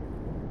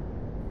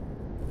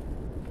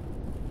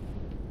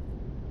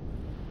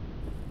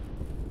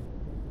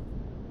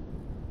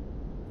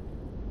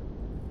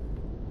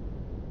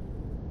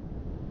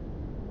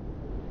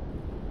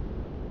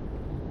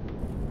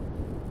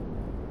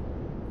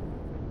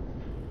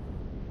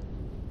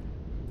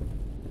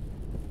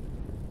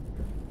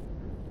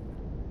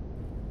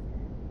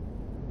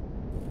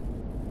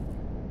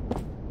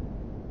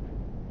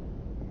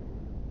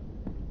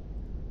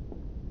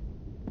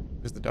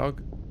 There's the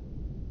dog.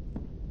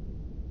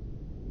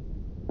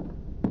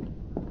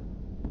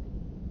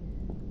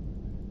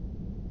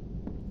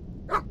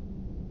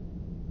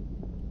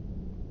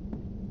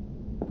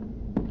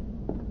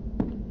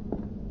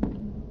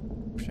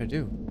 What should I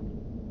do?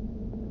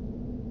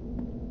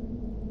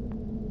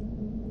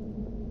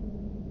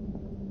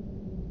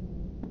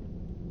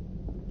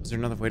 Is there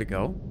another way to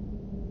go?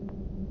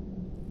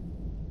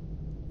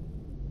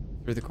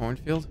 Through the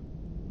cornfield?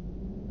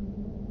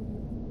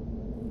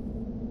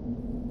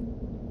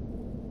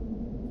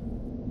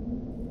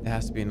 There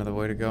has to be another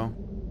way to go.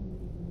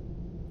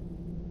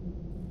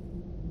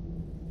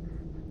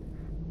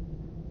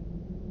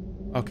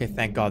 Okay,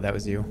 thank God that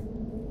was you.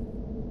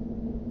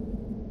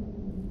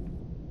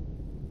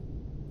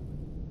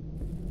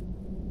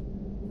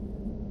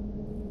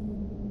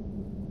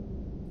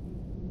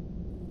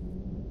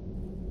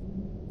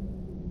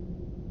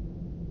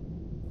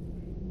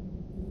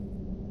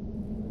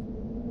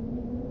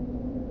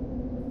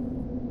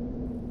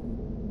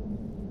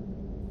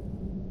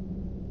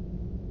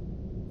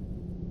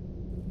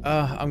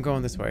 I'm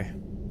going this way.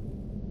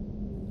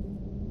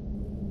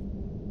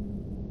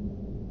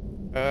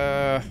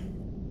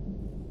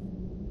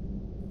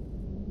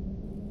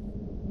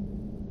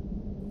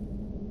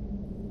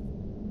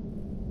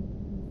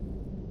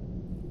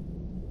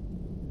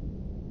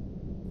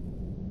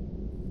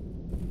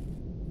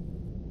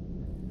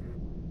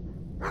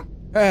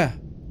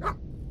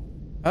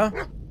 Huh?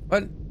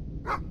 What?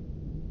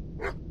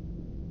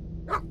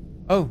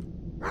 Oh.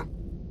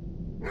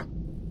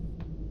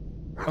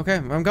 Okay,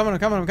 I'm coming.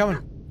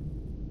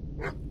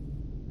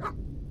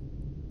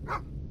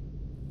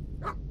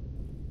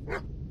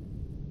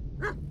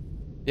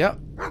 Yep.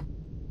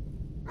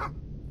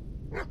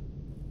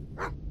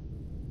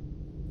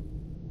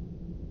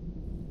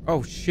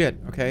 Oh shit,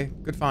 okay,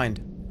 good find.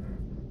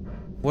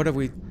 What have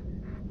we...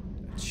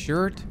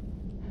 shirt?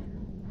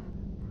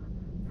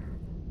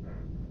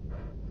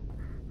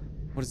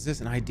 What is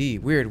this? An ID.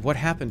 Weird, what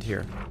happened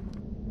here?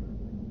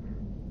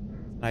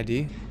 An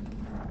ID?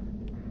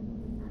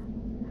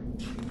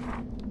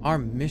 Our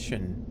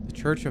mission, the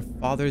Church of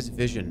Father's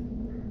Vision.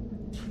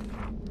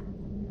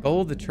 The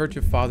goal of the Church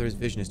of Father's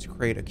Vision is to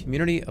create a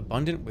community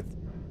abundant with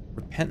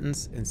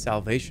repentance and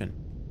salvation.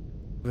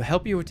 It will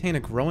help you attain a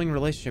growing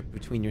relationship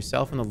between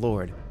yourself and the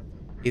Lord,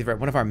 either at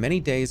one of our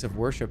many days of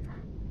worship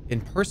in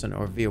person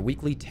or via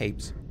weekly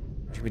tapes,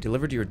 which will be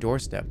delivered to your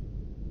doorstep.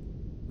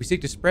 We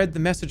seek to spread the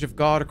message of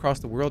God across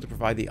the world to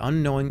provide the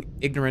unknowing,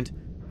 ignorant,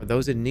 or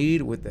those in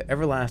need with the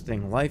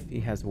everlasting life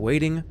He has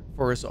waiting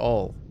for us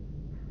all.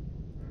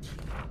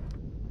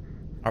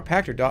 Our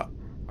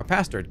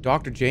pastor,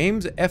 Dr.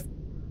 James F.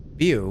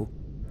 Bew,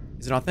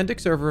 is an authentic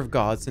server of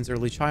God since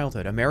early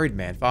childhood, a married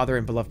man, father,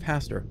 and beloved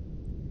pastor.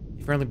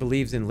 He firmly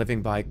believes in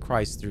living by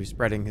Christ through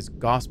spreading His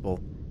gospel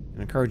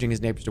and encouraging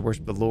his neighbors to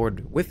worship the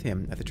Lord with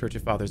him at the Church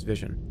of Father's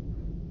Vision.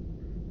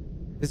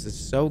 This is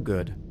so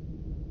good.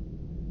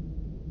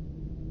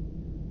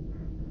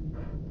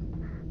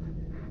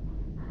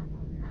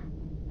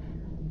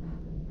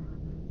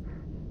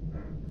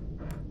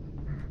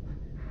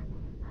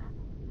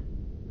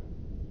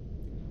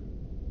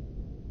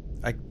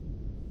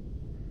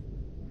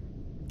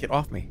 Get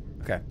off me.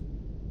 Okay.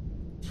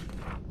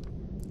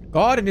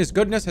 God in His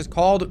goodness has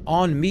called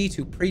on me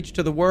to preach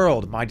to the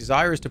world. My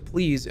desire is to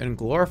please and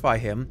glorify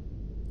Him.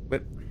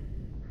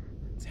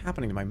 What's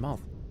happening to my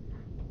mouth?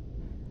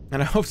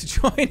 And I hope to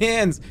join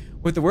hands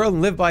with the world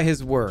and live by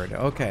His word.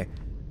 Okay.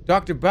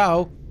 Dr.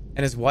 Bow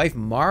and his wife,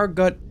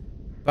 Margaret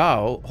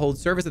Bow, hold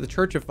service at the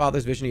Church of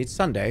Father's Vision each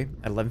Sunday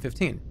at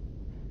 11:15.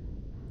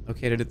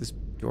 Located at this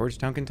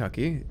Georgetown,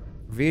 Kentucky.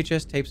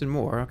 VHS tapes and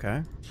more.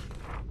 Okay.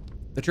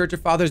 The Church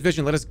of Father's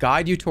Vision, let us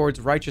guide you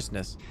towards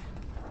righteousness.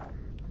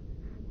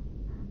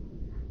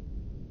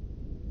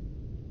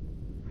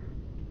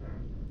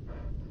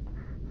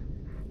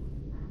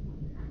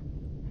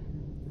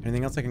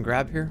 Anything else I can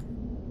grab here?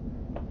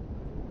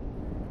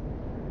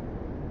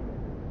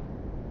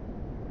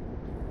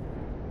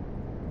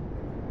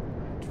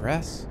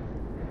 Dress?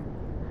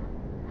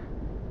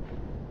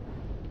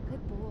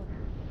 Good boy.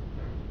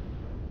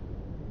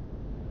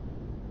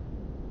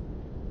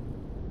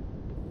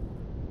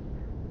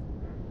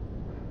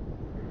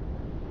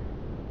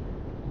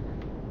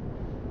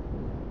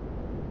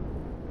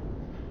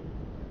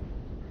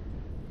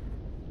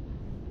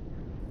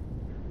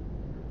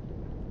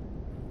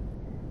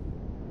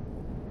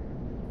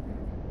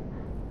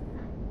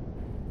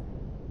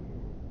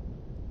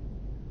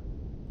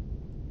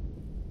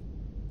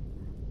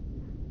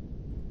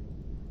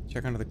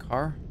 Check under the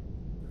car.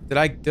 Did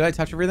I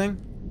touch everything?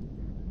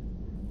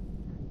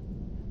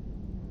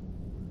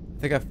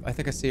 I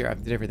think I see her. I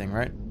did everything,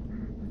 right?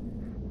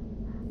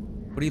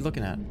 What are you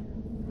looking at?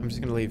 I'm just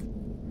gonna leave.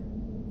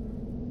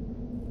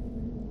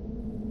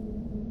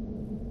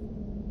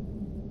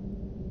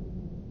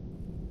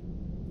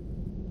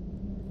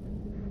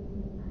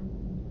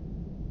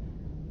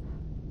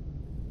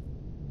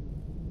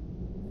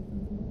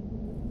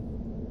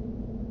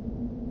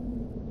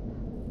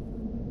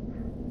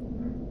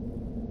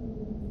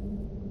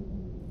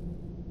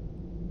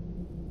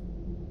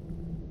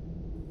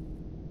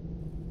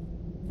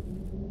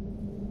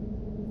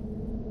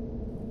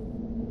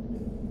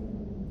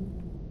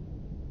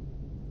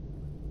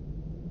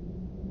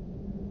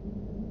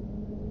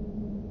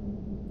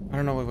 I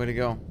don't know what way to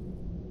go.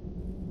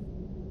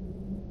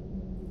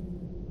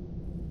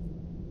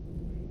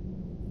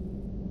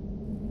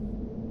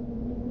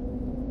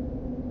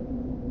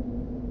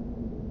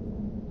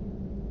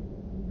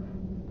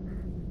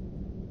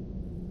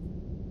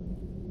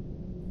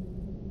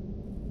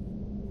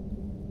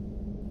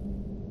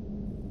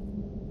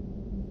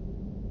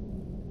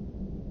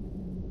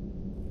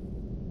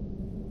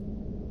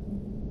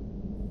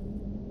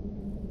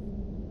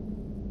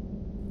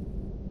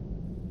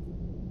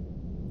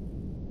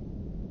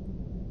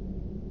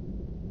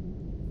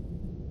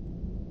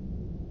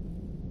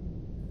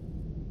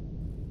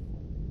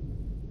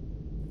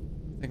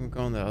 I think I'm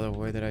going the other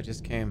way that I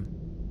just came.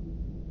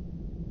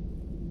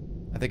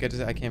 I think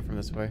I came from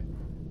this way.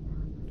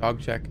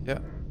 Dog check. Yeah.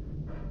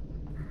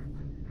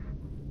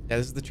 Yeah,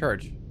 this is the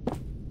church.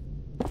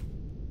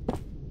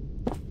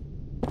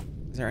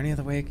 Is there any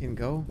other way I can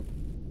go?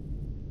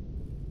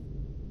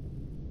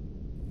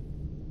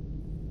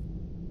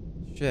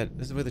 Shit,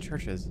 this is where the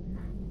church is.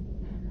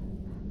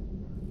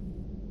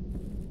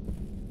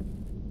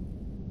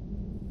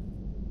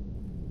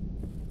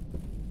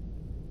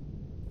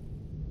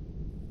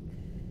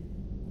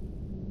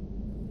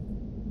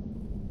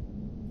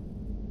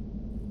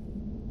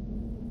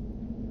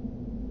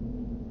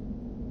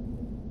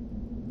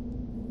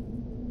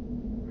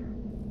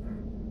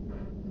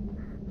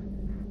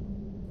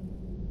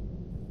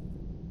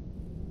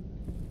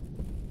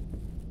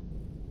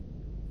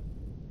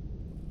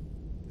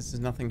 This is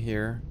nothing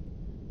here.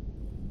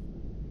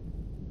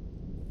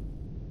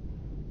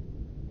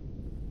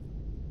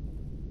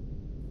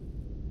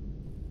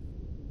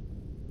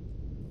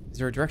 Is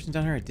there a direction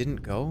down here I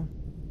didn't go?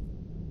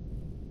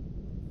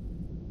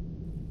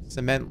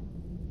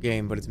 Cement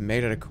game, but it's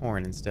made out of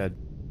corn instead.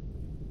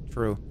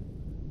 True.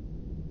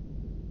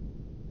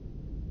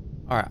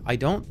 Alright, I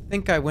don't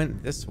think I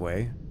went this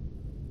way.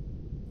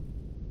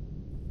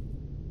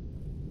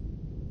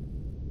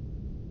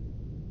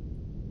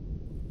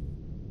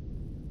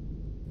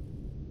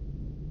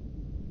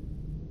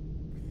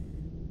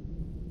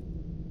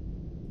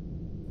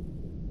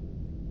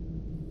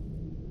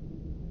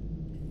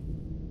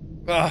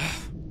 Ugh.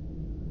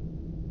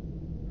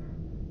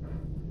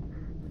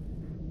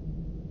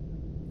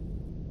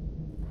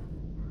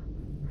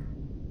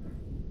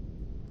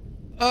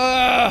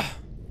 Ugh.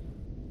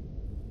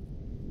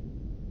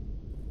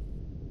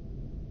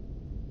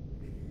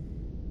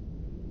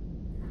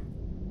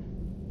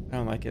 I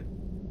don't like it.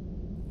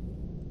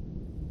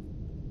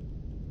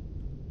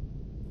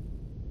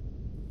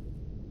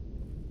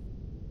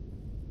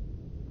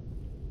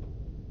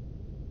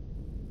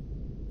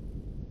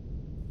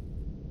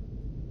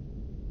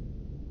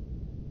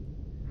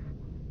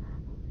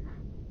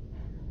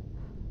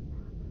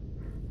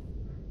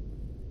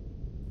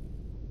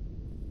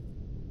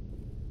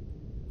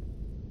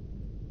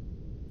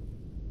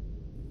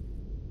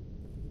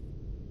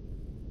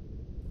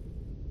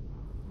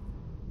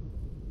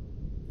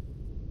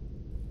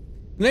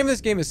 The name of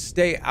this game is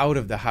Stay Out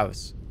of the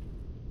House.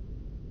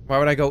 Why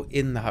would I go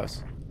in the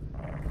house?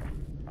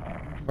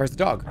 Where's the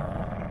dog?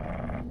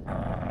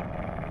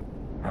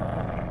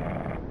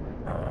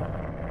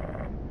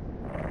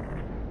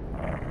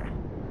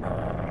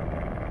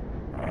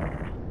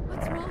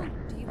 What's wrong?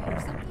 Do you hear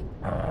something?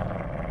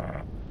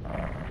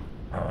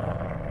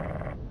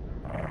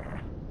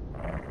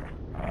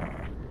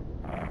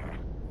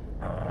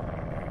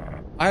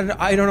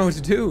 I don't know what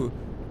to do.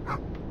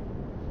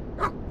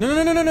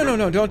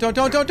 No,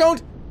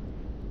 don't.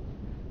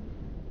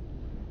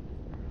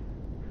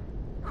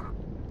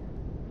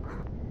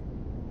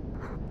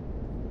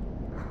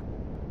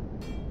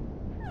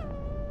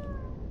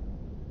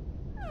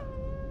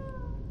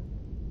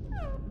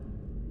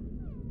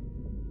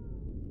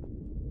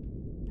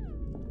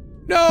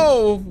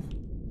 No!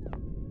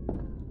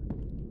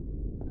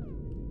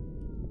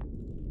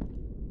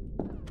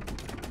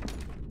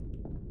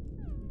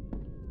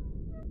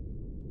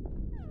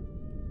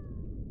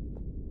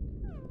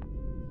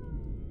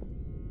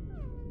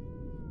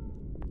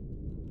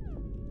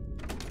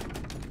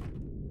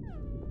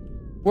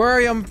 Where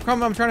are you? I'm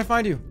trying to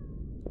find you.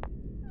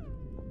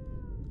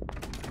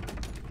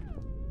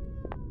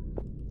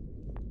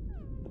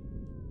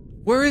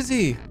 Where is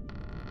he?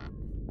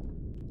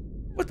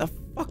 What the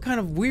fuck kind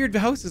of weird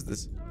house is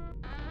this?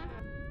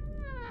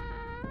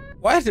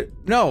 What?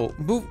 No,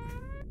 move.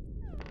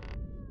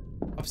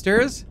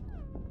 Upstairs?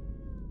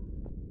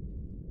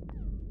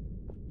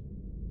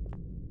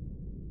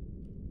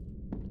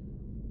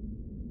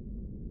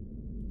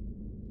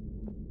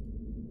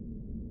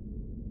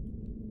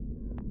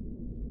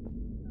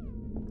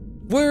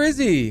 Where is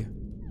he?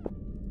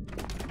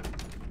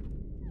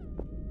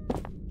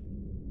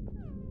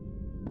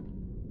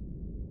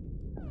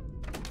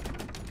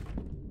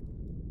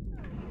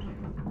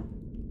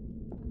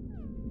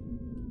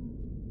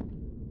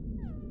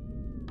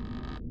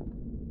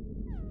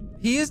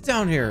 He is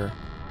down here.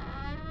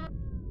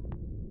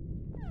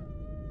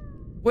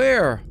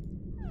 Where?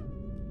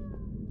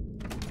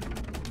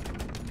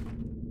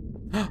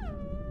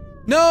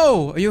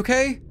 No! Are you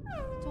okay?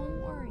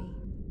 Don't worry.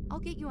 I'll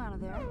get you out of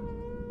there.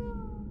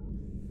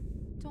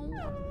 Don't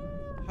worry.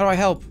 How do I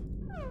help?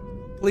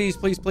 Please,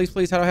 please, please,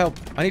 please, how do I help?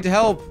 I need to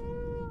help.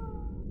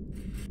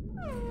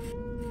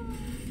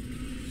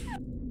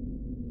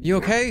 You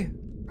okay?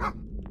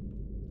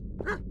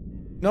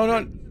 No,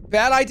 no.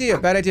 Bad idea.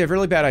 Bad idea.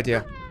 Really bad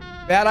idea.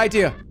 Bad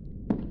idea.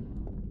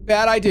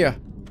 Bad idea.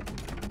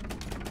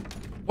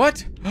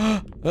 What?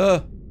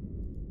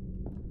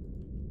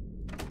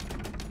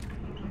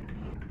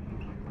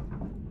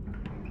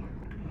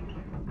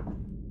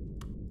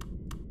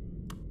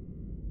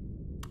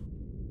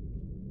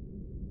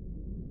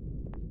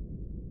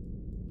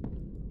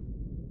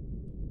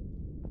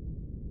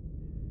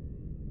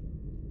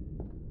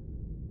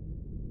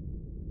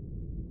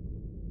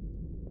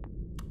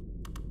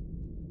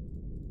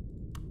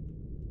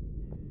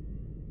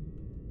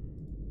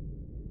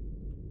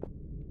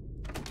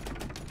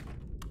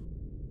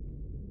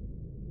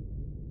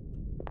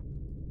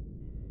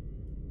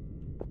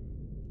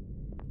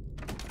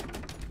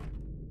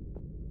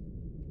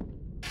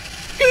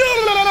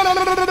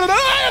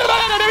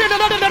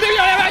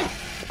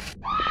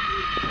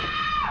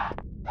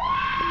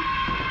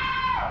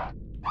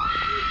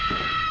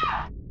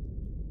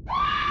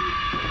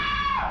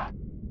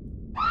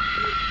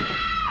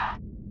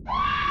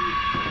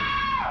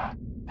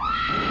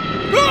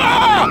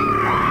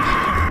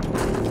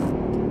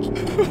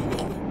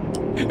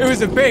 It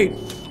was a bait.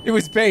 It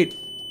was bait.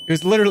 It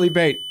was literally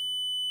bait.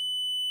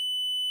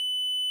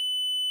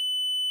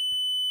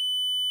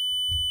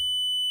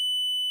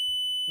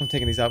 I'm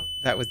taking these out.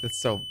 That was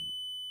so.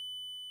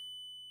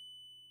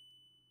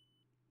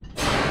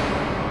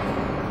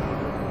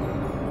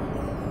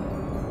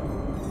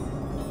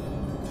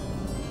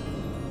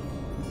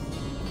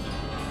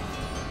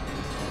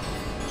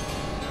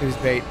 It was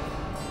bait.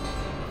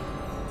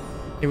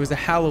 It was a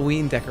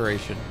Halloween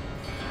decoration.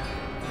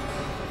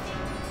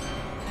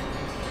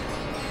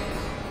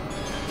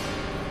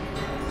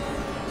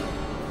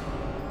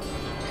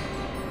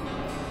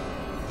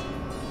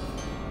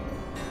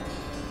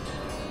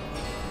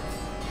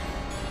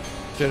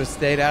 Should have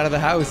stayed out of the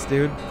house,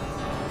 dude.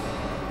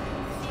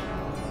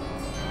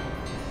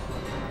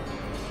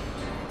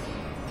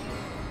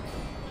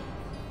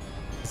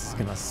 This is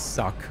gonna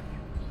suck.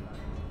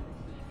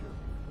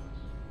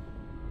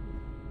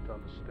 To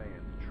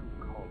understand the true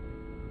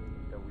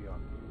calling that we are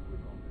filled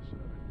with on this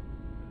earth.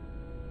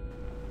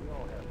 We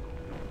all have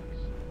goals,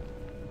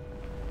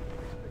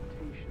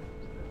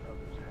 expectations that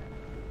others have,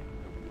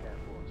 that we have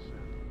for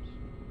ourselves.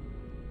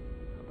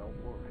 So don't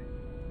worry.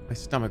 My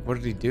stomach, what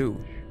did he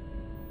do?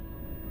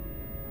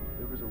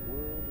 There is a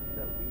world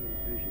that we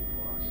envision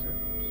for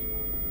ourselves.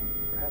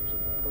 Perhaps a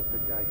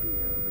perfect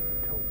idea of a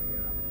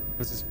utopia.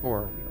 What's this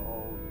for? We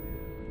all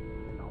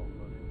live in all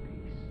love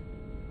and peace.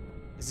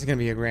 This is gonna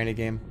be a granny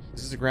game.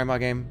 This is a grandma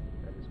game.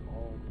 That is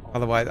all part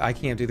Otherwise, I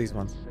can't do these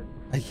ones.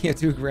 I can't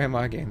do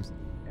grandma games.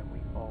 and we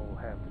all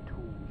have the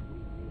tools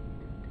we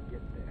need to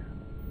get there.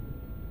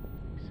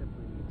 We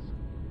simply need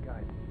some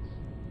guidance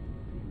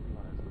to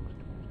utilize those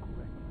tools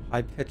correctly.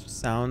 High-pitched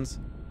sounds.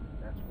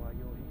 That's why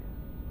you're here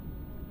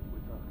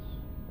with us.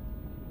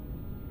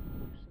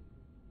 You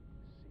simply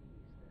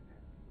seize that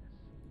happiness,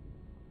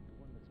 the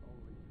one that's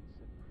already been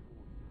set before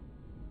you.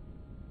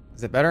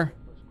 Is it better?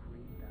 Help us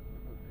create that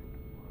perfect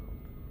world.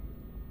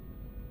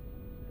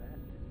 That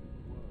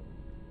world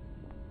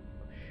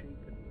of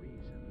shape and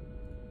reason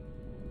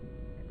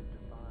and a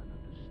divine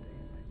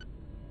understanding.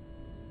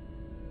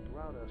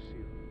 Throughout our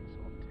series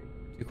on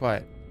tape, Too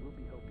quiet. we'll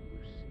be helping you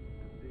see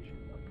the vision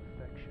of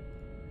perfection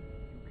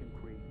you can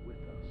create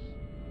with us.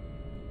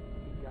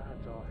 He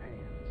guides our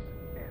hands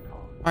and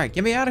hearts. All right,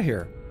 get me out of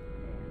here.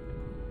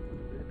 And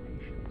with a bit of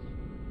patience,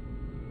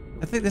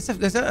 I think this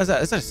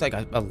is like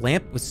a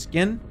lamp with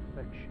skin.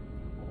 perfection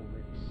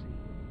already seen.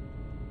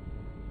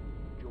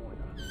 Join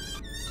us,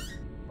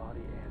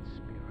 body and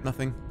spirit.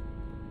 Nothing.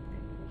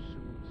 And you will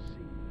soon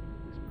see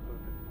this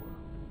perfect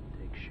world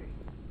take shape.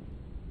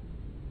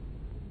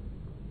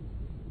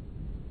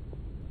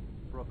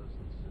 Brothers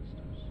and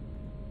sisters,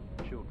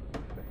 children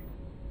of faith,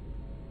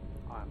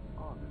 I'm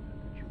honored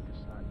that you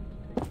decided to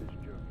take this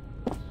journey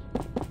with us.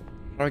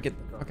 How do I get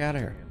the fuck out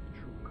of here? Understand the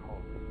true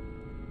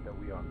calling that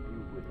we are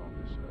viewed with on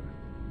this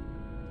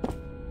earth.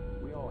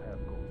 We all have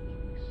goals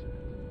we set,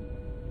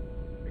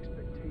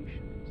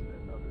 expectations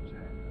that others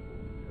have,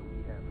 that we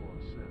have for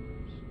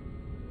ourselves.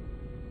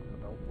 But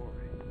don't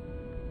worry,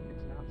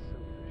 it's not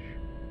selfish.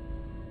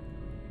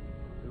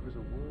 There is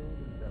a world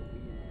that we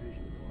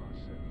envision for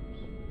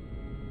ourselves.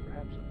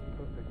 Perhaps a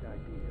perfect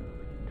idea of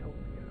a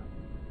utopia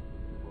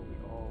where we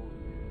all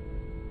live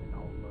in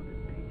all love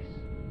and peace.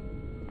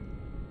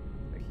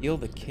 Peel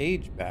the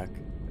cage back.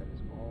 That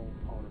is all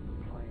part of the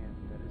plan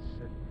that is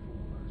set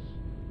before us.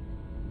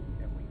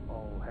 And we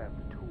all have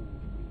the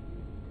tools we need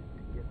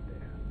to get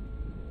there.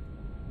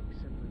 We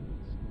simply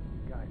need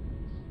some guidance.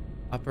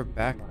 Upper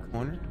back Utilize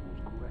corner? those tools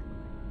correctly.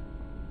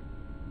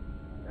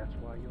 That's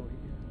why you're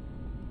here.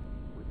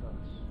 With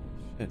us.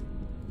 Shit.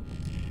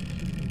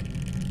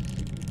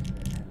 Seeking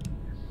that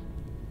happiness.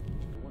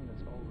 The one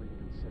that's already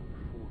been set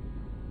before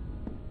you.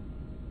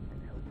 And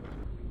help us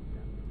create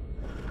that world.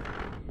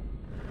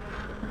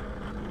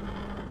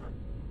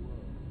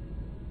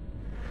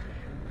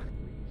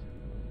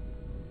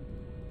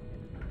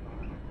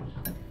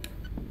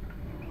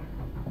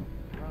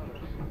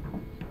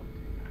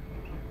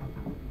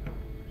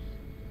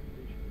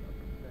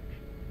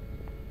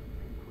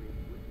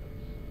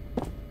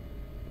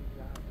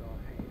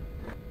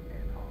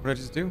 What did I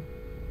just do?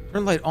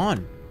 Turn light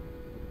on.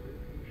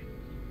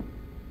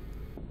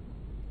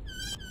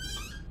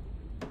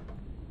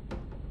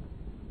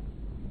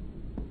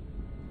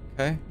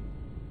 Okay.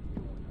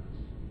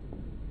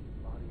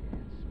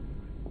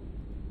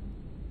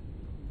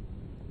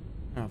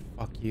 Oh,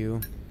 fuck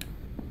you.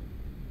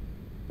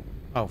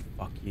 Oh,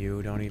 fuck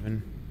you. Don't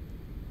even.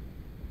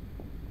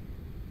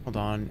 Hold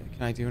on.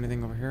 Can I do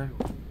anything over here?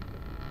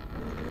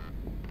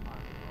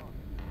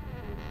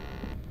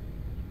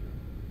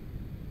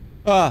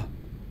 Ah!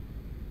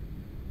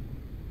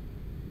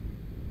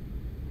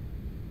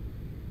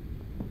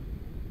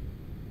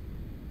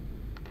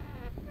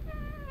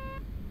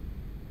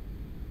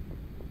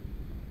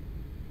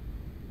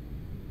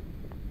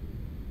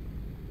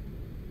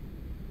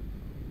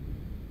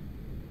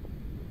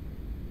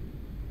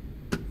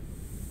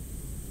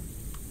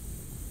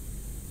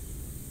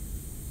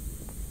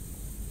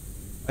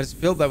 I just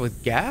filled that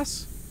with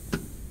gas?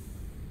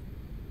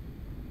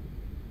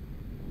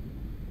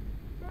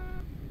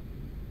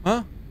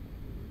 Huh?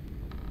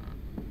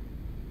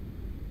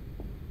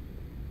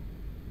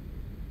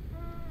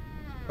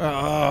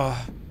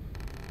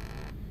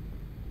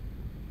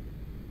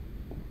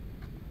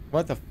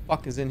 What the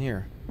fuck is in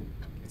here?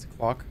 It's a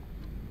clock.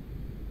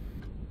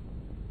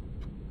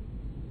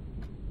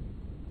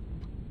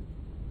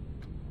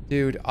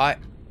 Dude,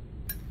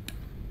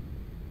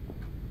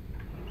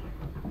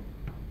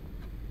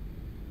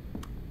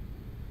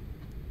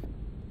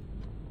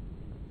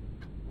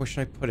 where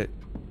should I put it?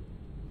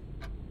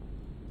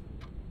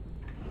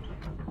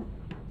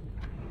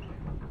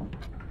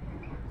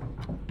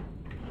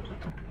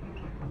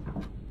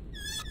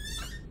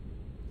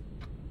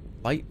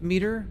 Light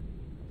meter?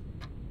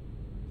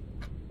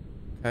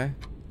 Okay.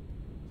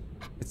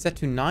 It's set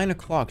to 9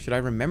 o'clock. Should I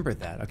remember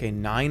that? Okay,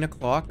 9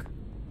 o'clock.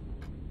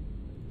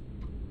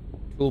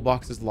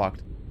 Toolbox is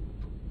locked.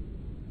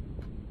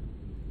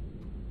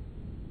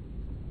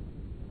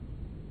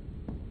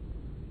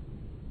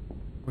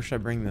 Where should I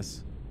bring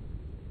this?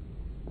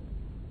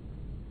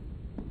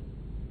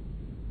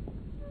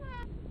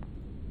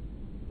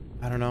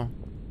 I don't know.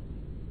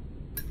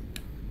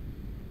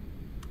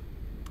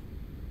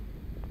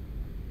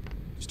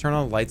 Just turn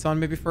all the lights on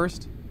maybe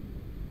first?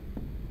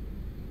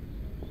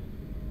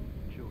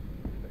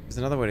 There's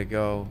another way to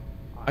go.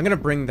 I'm gonna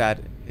bring that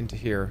into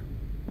here.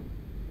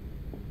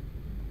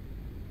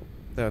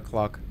 The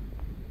clock.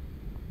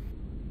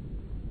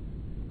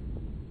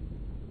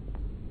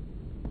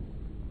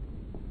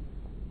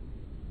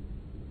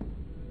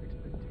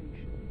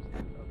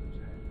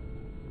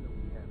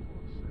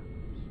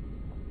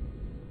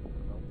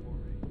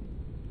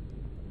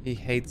 He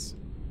hates...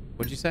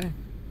 What'd you say?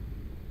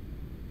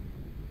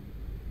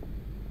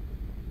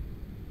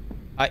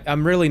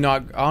 I'm really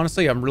not...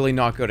 Honestly, I'm really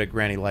not good at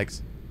Granny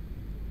likes.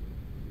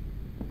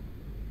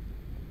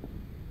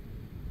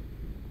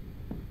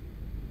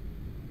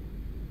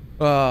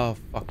 Oh,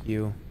 fuck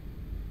you.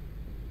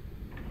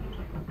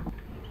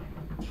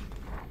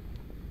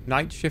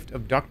 Night shift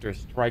abductor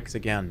strikes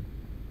again.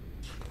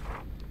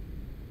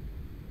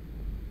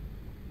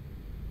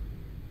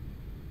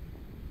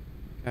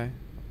 Okay.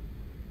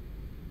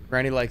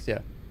 Granny likes, yeah.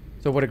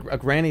 So what a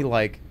granny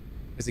like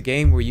is a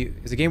game where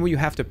you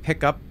have to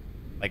pick up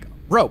like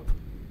rope,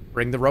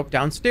 bring the rope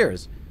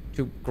downstairs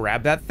to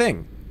grab that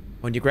thing.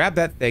 When you grab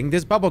that thing,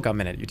 there's bubble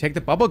gum in it. You take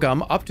the bubble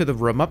gum up to the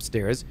room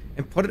upstairs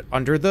and put it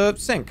under the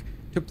sink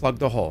to plug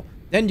the hole.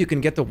 Then you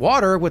can get the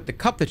water with the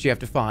cup that you have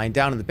to find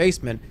down in the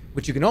basement,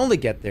 which you can only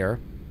get there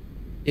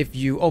if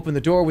you open the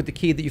door with the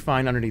key that you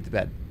find underneath the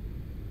bed.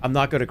 I'm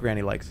not good at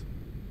granny likes.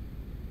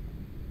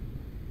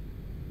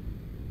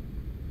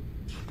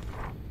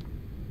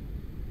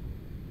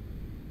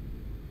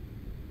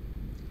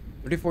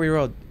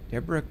 "34-year-old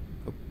Deborah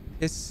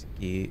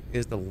Kopiski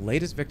is the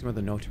latest victim of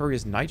the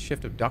notorious night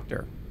shift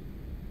abductor."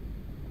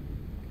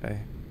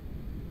 Okay.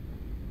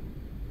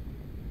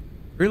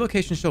 Three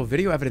locations show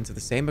video evidence of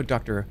the same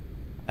abductor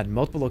at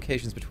multiple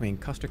locations between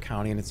Custer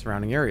County and its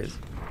surrounding areas.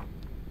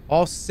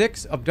 All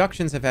 6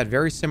 abductions have had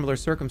very similar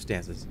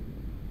circumstances.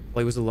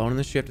 Clay was alone in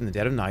the shift in the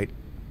dead of night,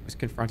 was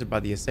confronted by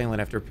the assailant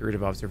after a period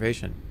of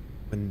observation,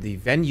 when the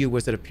venue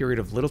was at a period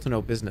of little to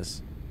no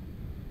business.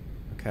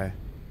 Okay.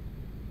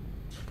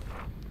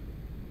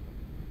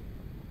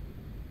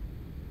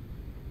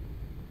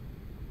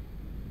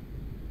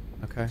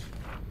 Okay.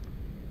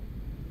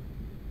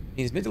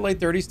 He's mid to late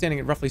 30s, standing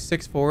at roughly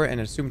 6'4",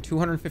 and assumed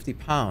 250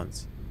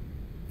 pounds.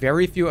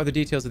 Very few other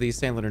details of the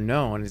assailant are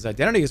known. His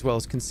identity as well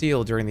is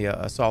concealed during the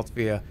assault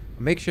via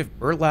a makeshift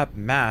burlap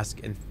mask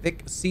and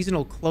thick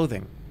seasonal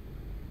clothing.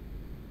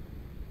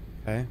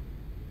 Okay.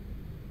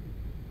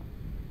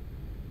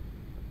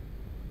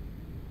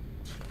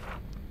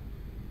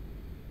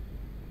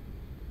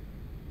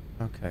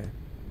 Okay.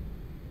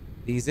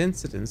 These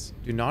incidents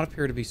do not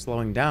appear to be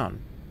slowing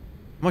down.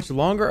 How much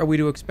longer are we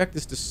to expect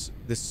this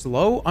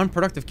slow,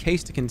 unproductive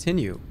case to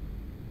continue?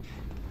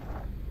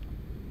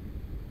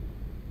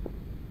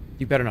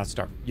 You better not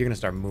start. You're gonna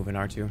start moving,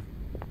 aren't you?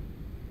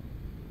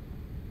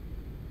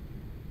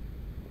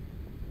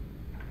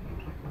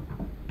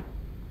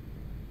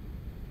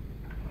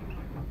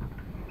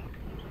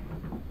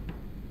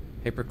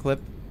 Paperclip.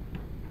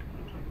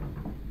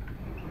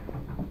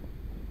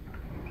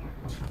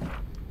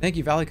 Thank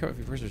you, Valley Code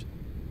for first.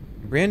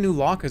 Brand new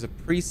lock has a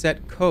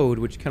preset code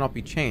which cannot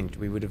be changed.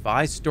 We would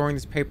advise storing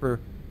this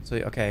paper. So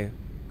okay,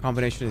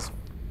 combination is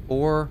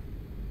 4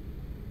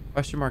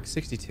 question mark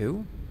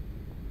 62.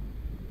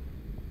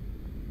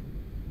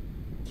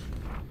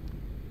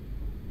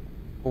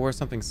 Or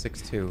something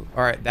 62.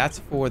 All right, that's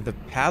for the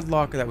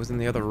padlock that was in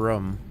the other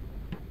room.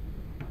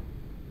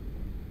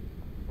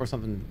 Or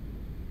something.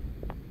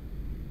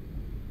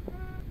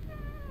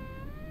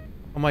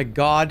 Oh my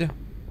God!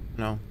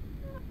 No.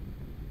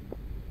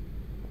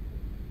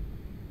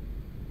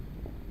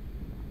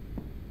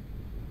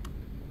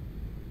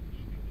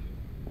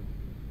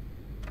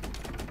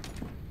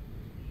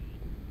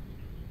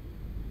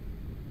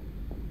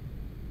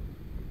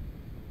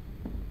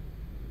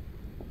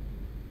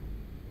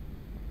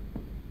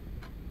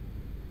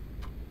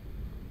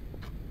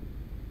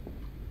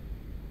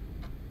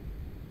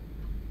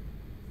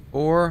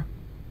 Or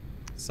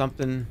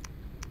something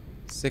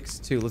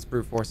 6-2. Let's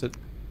brute force it.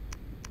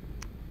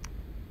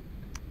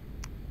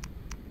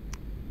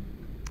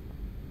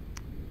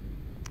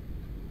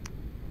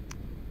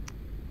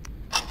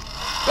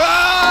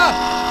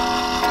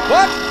 Ah!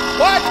 What?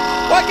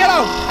 What? Get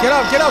out! Get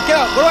out! Get out! Get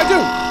out! What do I do?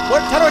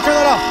 What? How do I turn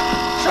that off?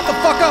 Shut the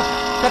fuck up!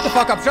 Shut the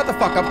fuck up! Shut the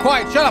fuck up!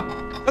 Quiet! Shut up!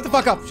 Shut the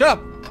fuck up! Shut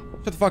up!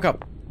 Shut the fuck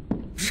up!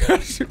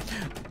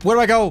 Where do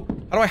I go?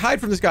 How do I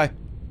hide from this guy?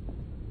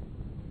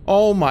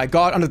 Oh my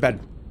God! Under the bed.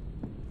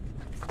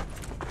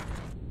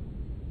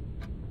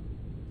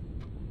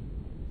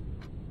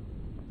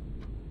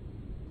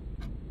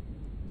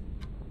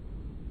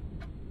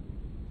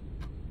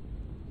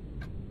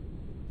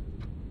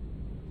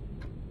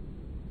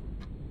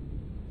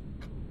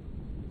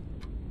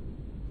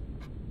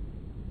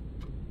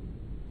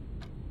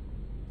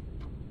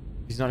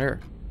 He's not here.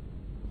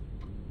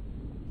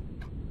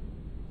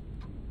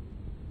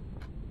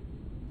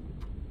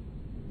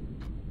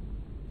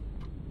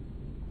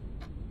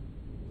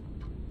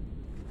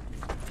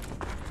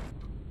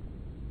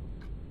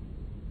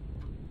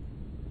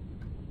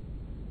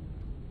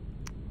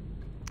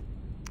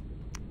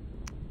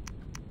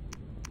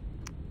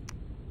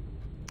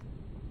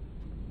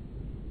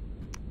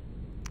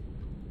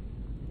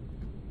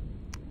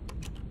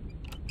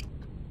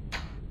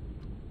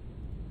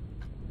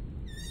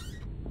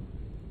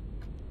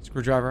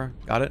 Screwdriver,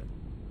 got it.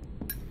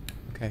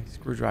 Okay,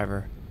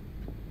 screwdriver.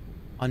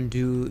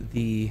 Undo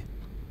the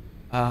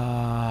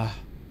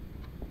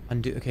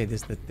undo. Okay,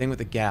 this is the thing with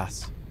the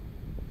gas.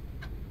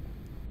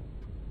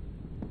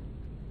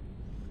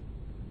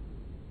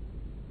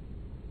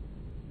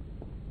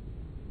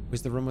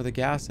 Was the room with the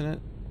gas in it?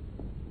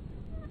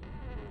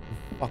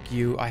 Fuck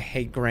you, I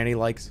hate granny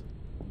likes.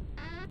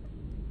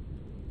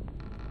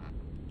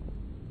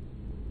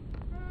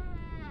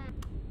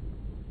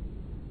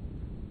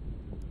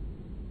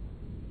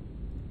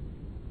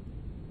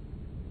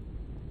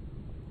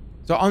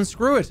 So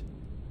unscrew it.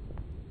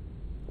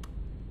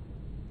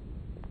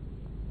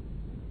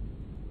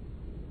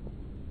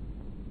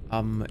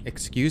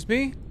 Excuse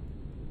me?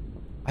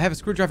 I have a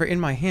screwdriver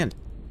in my hand.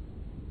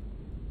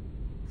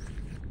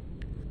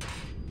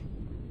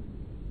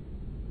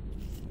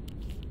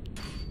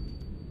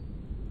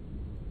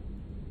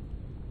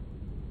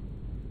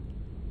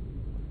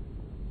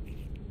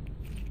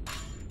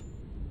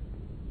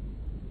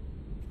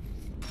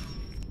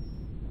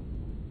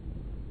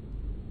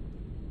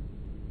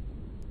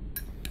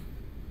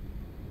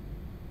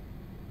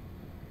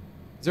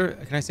 Is there,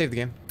 can I save the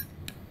game?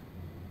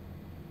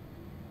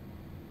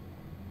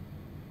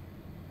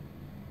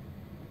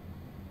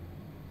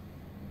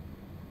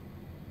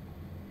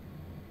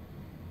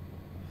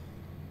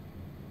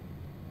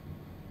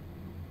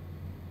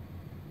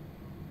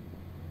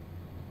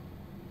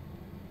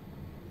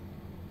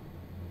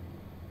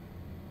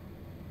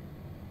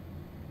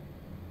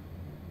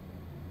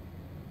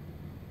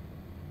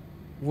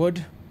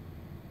 Wood.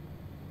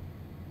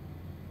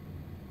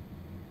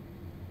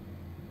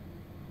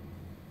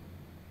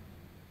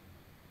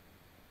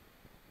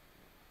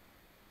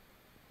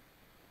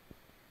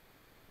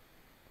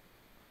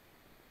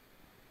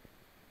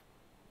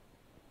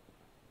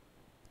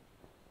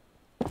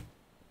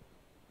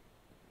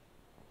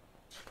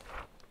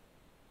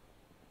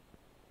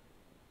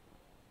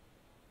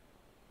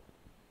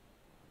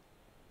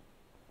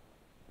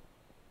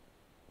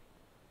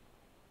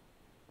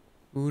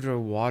 Food or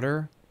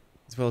water,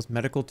 as well as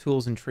medical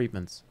tools and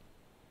treatments.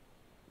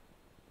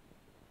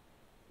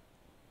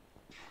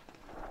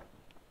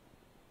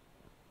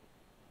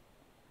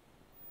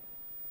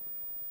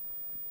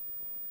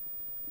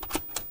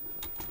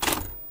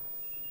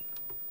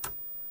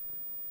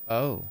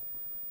 Oh.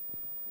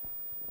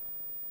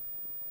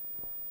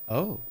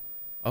 Oh.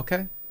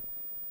 Okay.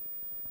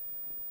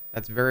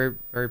 That's very,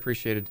 very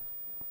appreciated.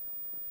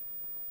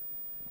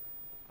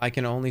 I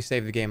can only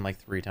save the game like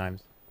 3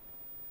 times.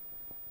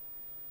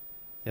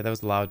 Yeah, that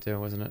was loud too,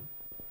 wasn't it?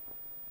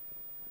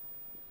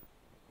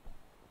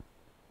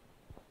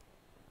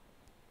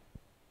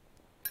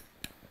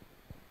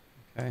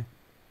 Okay.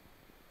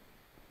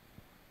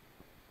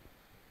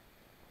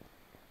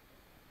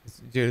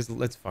 Dude,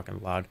 it's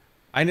fucking loud.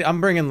 I'm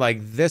bringing like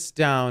this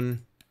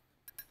down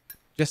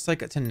just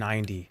like to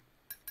 90. You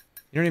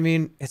know what I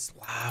mean? It's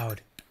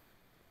loud.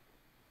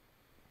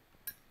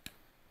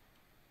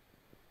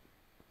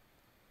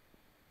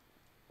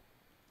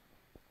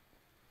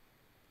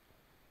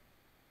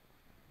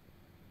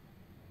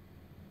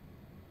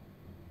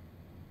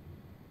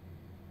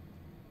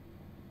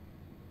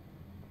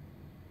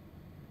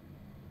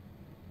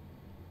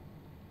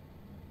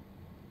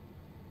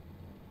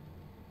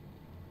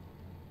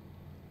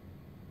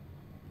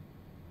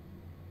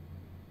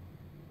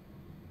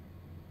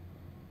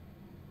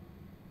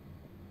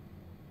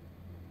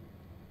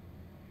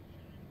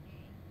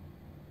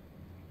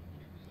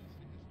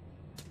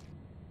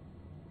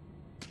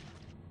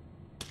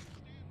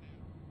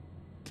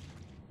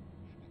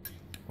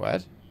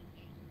 What?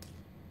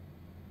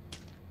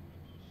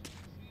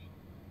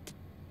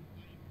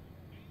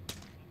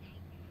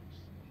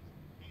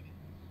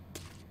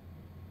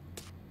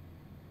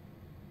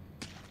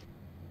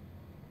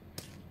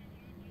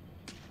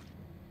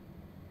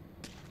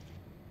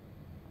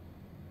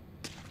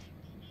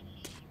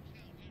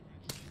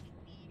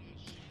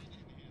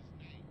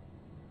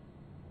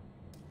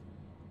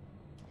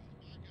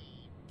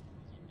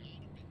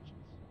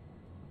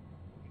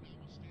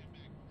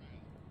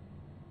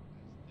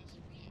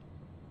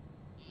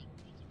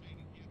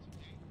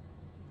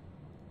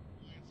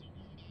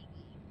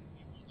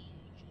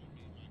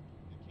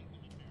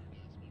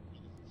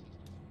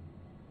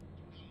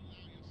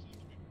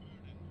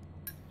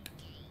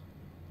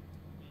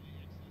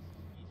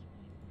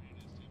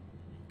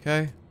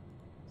 Okay.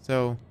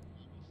 So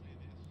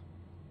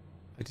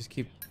I just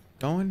keep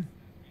going.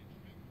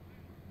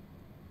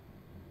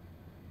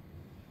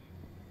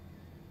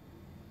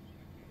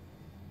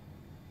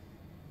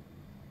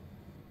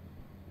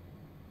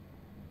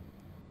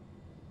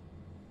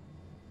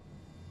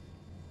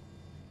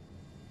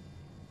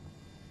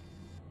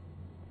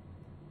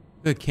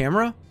 Good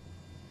camera?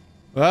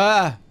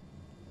 Ah!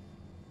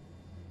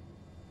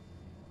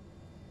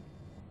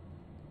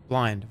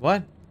 Blind.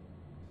 What?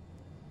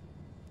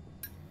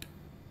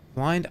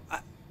 Blind?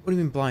 What do you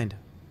mean blind?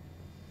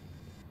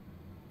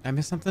 I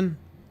missed something?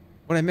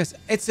 What I miss?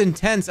 It's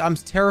intense. I'm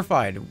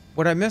terrified.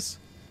 What I miss?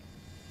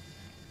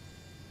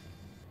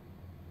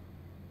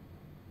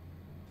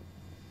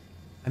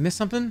 I missed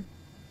something?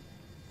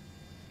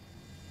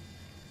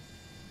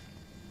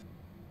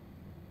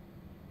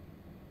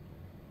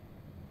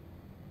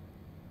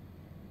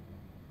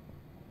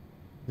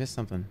 Missed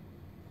something.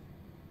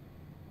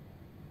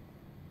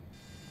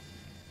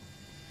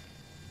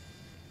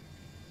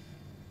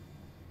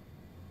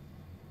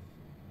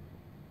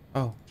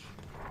 Oh.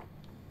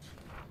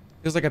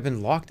 Feels like I've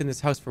been locked in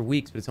this house for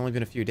weeks, but it's only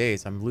been a few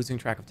days. I'm losing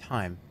track of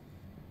time.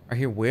 I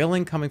hear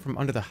wailing coming from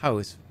under the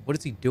house. What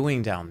is he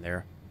doing down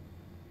there?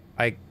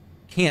 I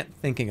can't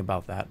thinking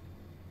about that.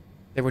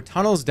 There were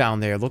tunnels down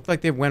there. Looked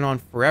like they went on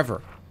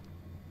forever.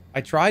 I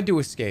tried to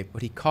escape,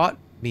 but he caught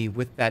me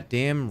with that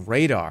damn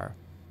radar.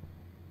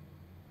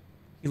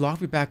 He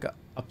locked me back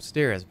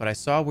upstairs, but I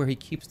saw where he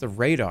keeps the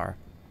radar.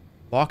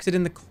 Locks it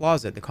in the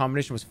closet. The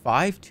combination was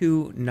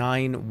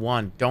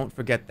 5291. Don't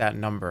forget that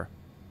number.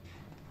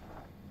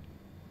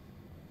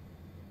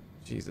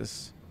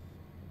 Jesus.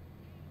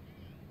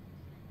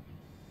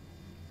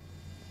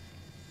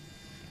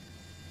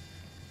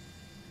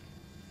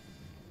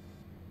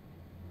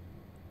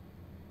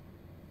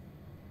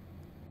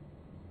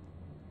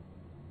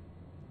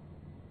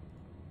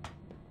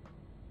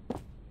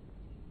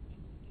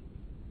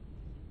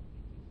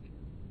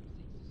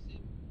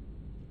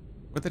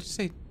 What did it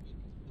say?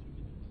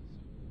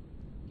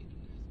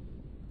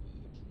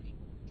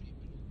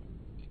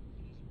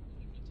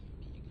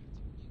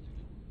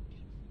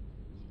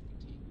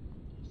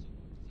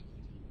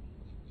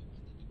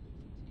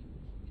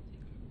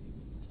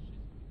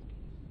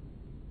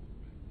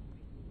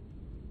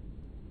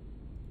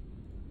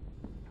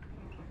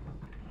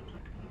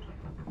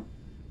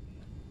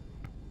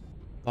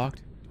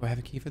 Locked? Do I have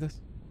a key for this?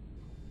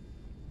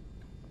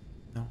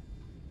 No.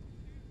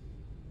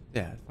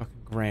 Yeah, fucking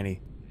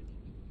granny.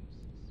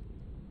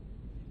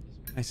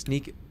 Can I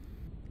sneak it?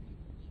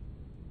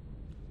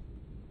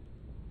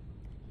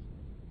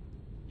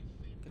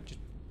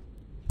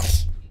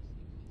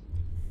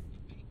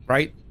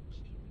 Right?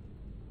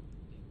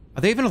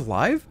 Are they even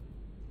alive?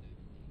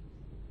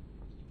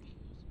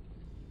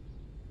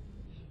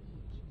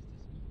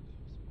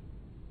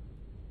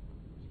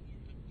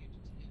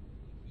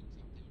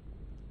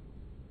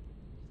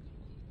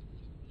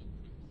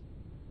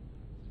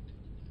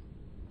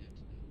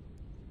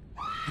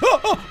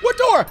 What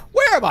door?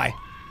 Where am I?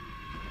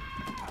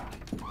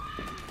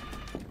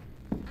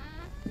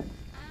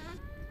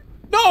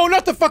 No,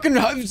 not the fucking...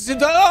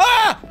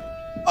 Ah!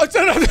 Oh,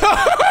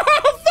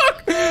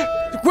 fuck!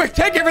 Quick,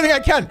 take everything I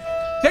can.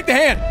 Take the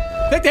hand.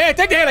 Take the hand.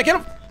 Take the hand. I get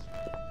him.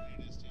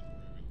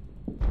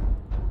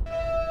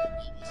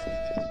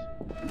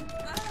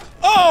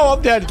 Oh,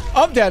 I'm dead.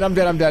 I'm dead. I'm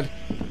dead. I'm dead.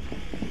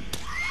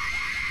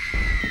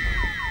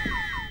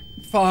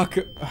 Fuck.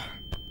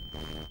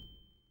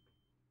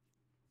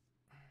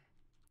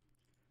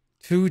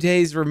 2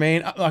 days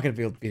remain. I'm not gonna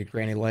be able to beat a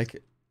granny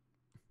like.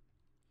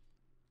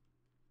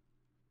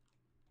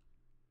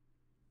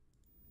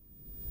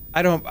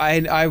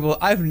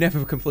 I've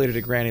never completed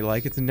a granny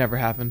like. It's never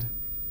happened.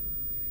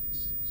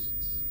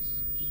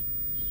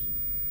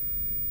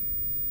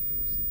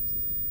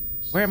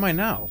 Where am I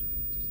now?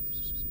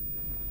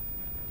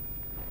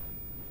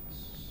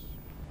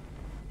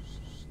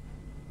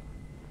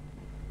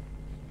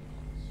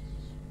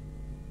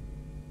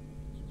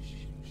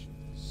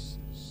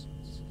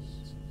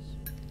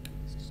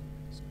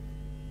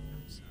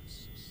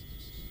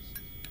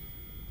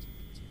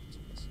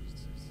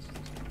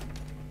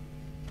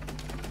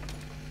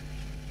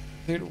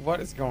 Dude, what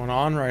is going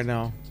on right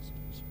now?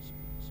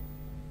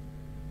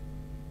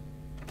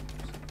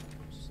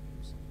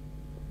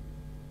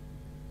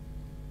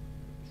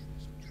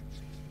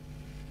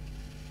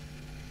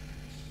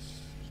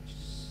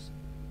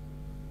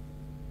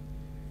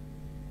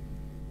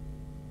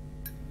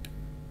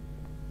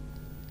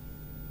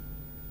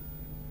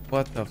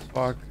 What the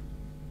fuck?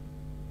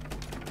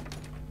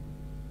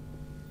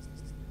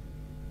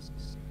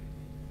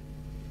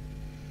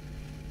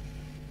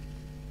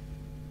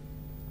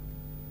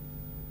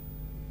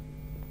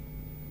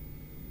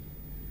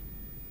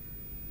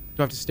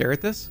 Do I have to stare at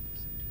this?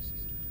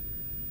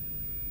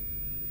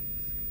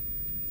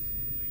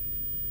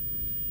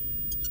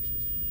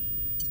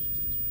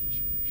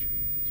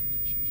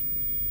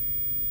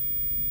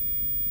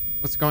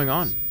 What's going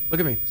on? Look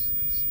at me.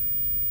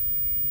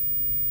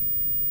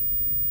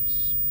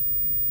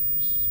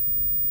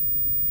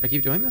 Should I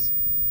keep doing this?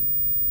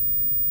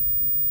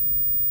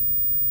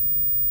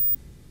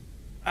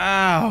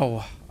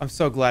 Ow! I'm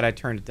so glad I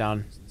turned it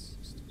down.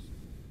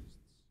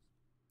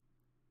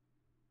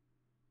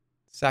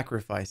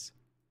 Sacrifice.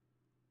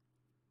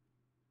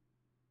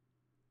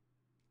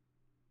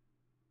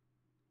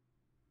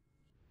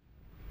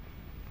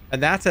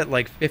 And that's at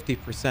like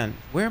 50%.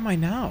 Where am I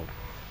now?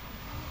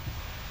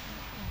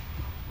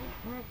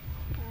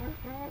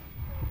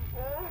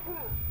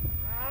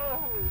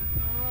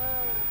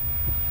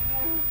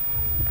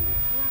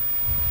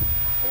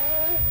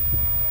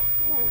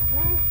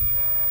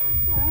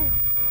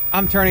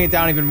 I'm turning it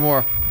down even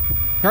more.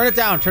 Turn it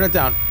down, turn it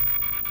down.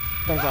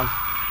 Turn it down.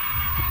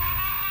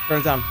 Turn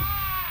it down.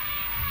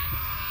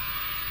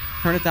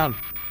 Turn it down.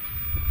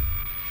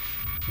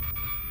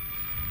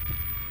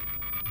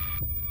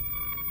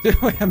 Dude,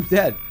 I'm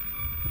dead.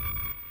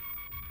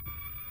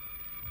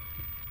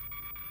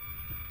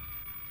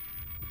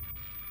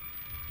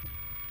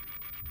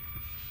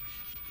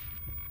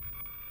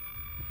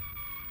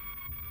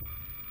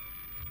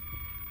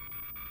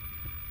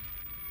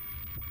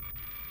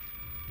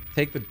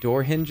 Take the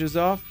door hinges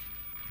off.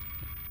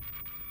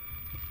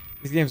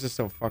 These games are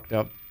so fucked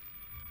up.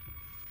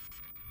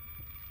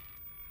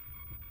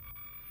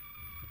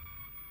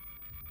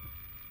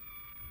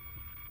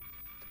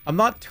 I'm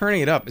not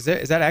turning it up. Is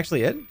that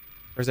actually it?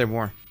 Or is there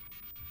more?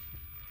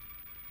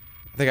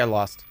 I think I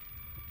lost.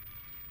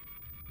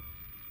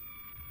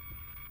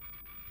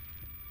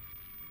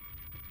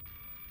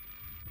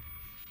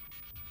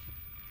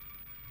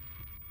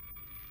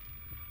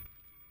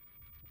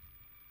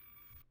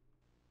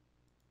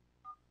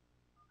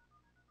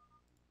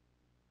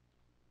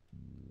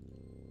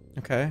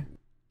 Okay.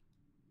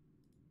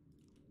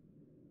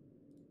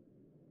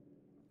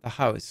 The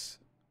house.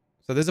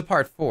 So there's a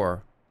part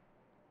 4.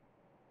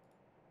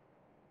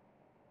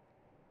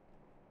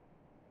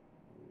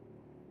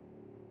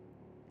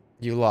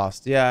 You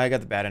lost. Yeah, I got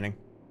the bad ending.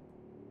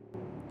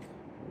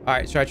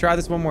 Alright, should I try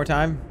this one more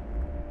time?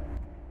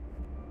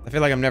 I feel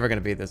like I'm never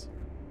gonna beat this.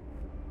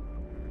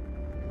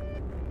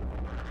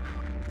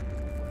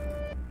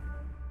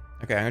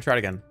 Okay, I'm gonna try it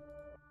again.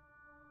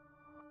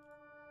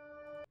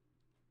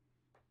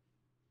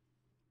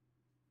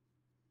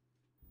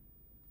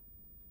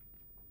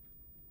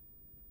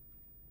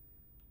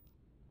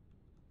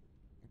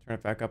 Turn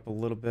it back up a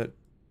little bit.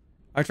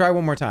 I'll try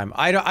one more time.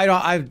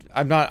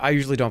 I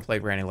usually don't play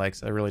granny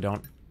likes. I really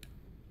don't.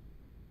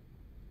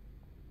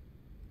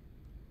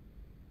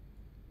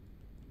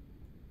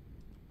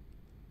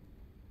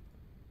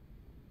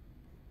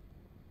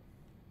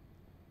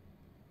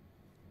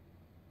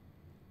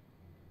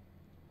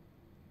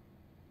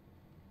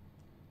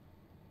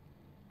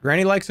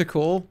 Granny likes are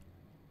cool,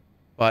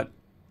 but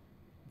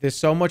there's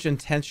so much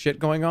intense shit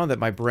going on that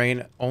my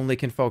brain only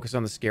can focus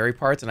on the scary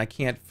parts, and I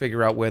can't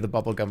figure out where the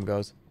bubblegum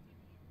goes.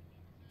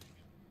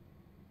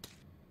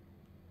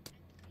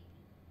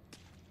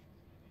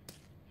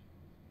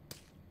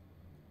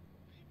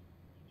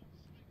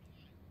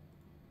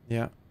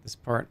 Yeah, this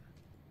part.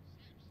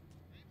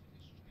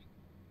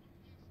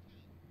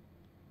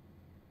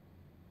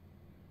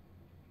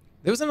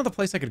 There was another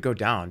place I could go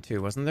down,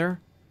 too, wasn't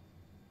there?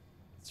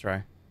 Let's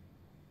try.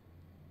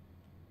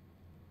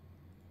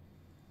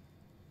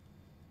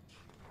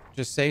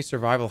 Just say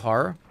survival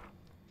horror.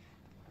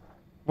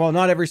 Well,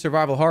 not every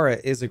survival horror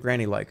is a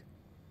granny-like.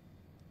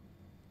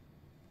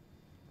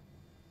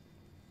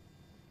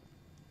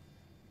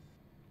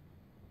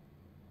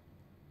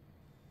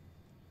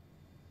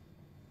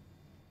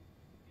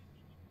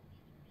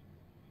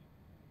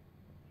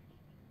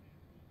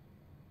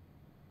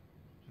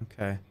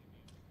 Okay.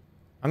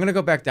 I'm gonna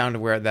go back down to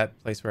where that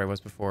place where I was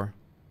before.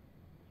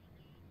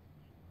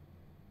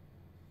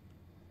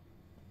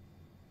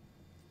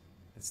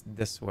 It's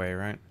this way,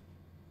 right?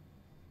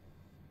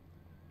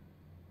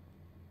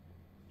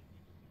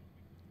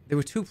 There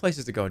were two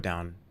places to go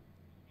down.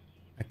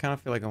 I kind of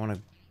feel like I want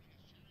to...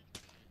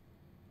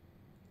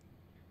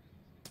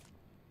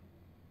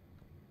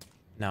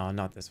 No,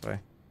 not this way.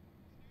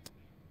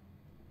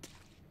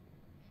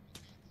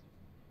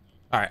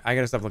 Alright, I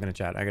gotta stop looking at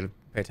chat. I gotta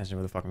pay attention to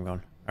where the fuck I'm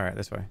going. Alright,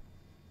 this way.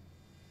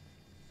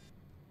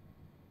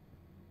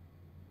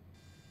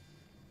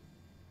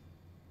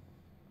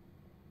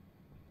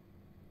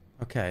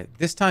 Okay,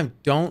 this time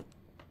don't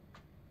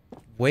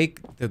wake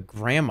the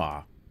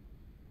grandma.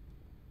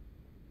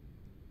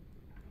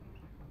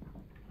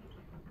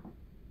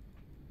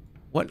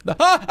 What the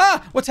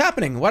what's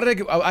happening? Why did I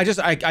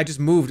get, I just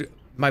moved.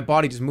 My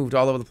body just moved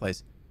all over the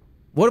place.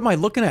 What am I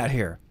looking at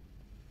here?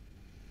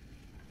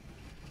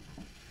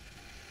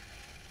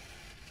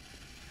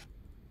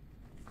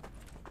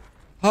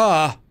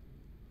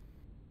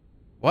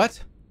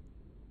 What?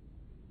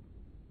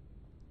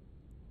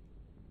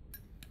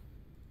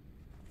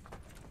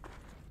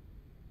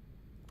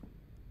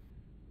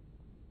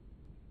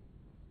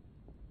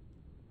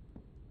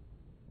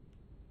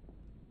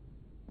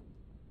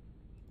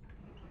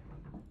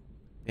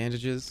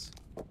 Bandages.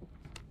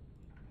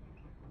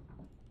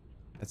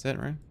 That's it,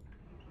 right?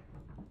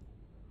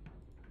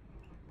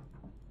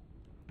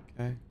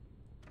 Okay.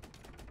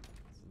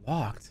 It's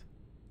locked.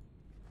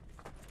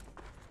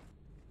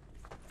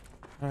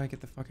 How do I get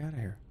the fuck out of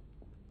here?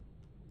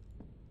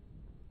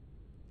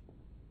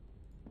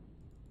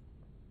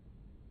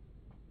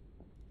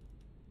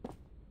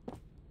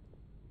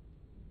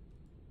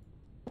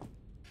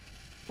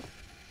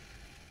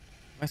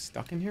 Am I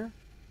stuck in here?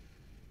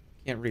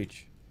 Can't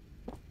reach.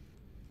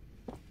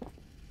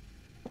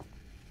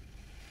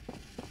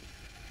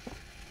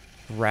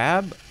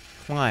 Grab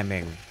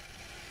climbing.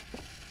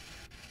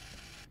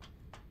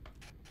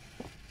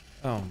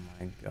 Oh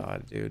my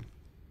god, dude.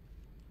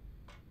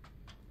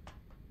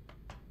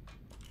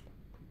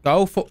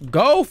 Go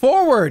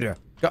forward.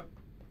 Go.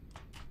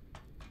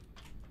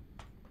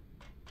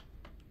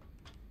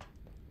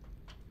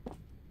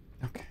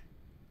 Okay.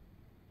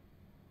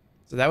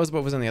 So that was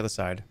what was on the other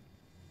side.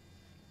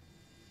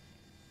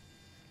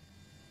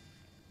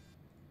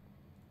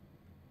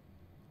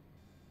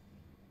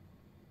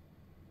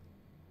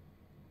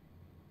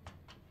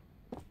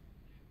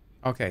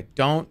 Okay,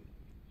 don't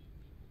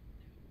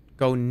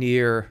go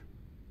near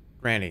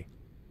Granny.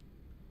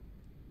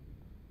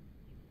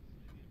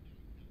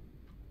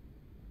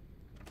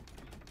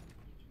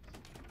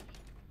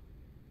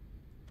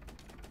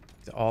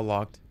 It's all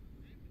locked.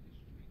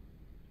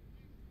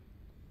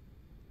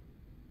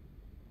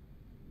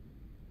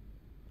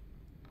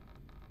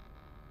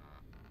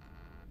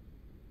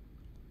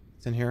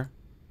 It's in here.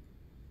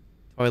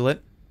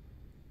 Toilet.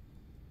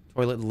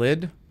 Toilet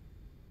lid.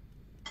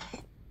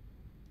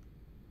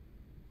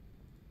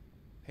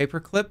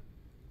 Paperclip.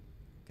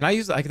 Can I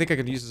use... I think I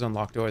could use this on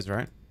locked doors,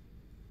 right?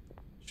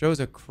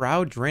 Shows a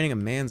crowd draining a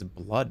man's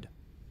blood.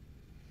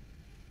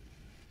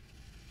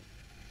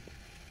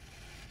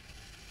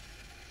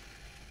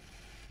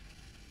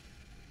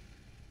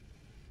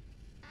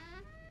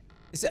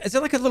 Is it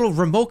like a little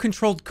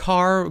remote-controlled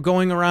car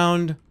going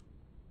around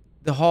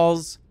the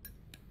halls?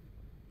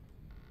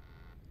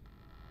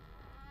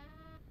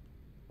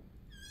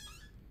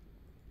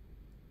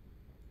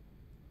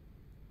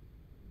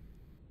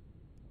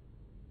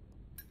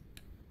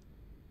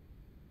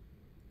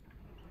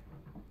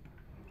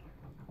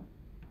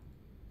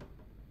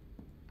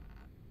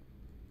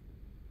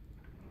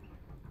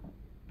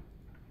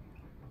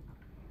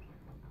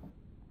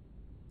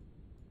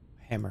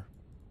 Hammer.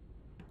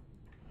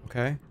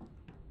 Okay.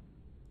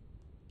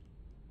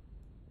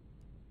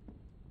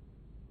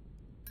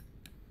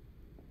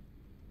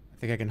 I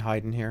think I can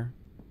hide in here.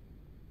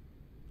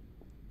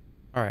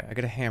 Alright, I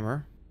got a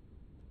hammer.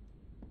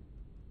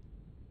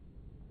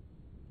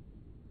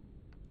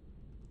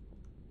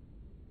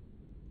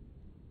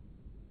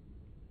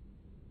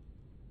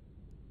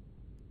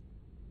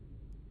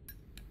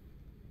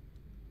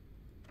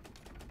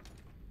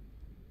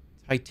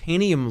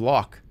 Titanium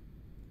lock.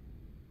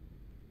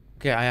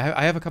 Okay,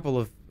 I have a couple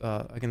of,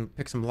 I can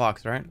pick some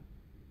locks, right?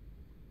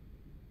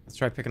 Let's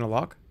try picking a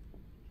lock.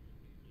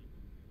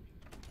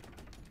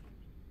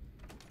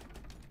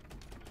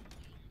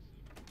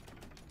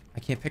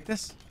 I can't pick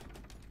this?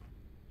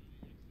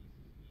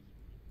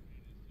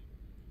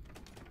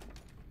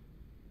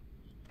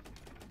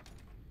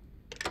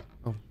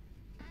 Oh.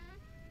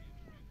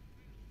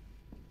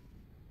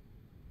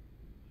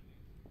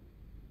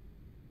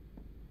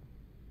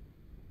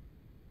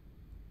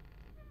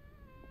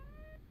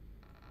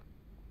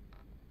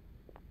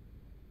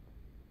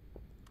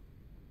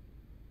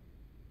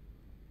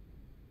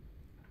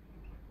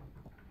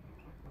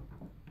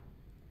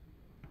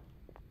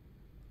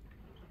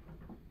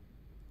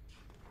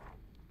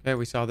 Okay,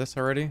 we saw this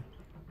already.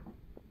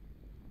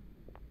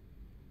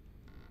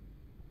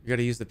 You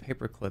gotta use the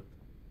paper clip.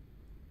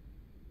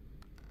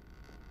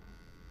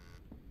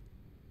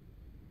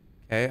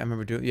 Okay, I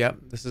remember doing... Yep,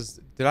 this is...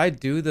 Did I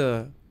do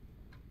the...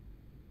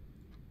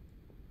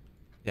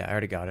 Yeah, I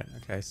already got it.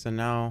 Okay, so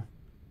now...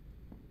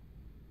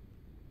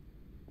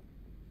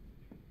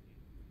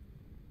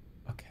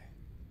 Okay.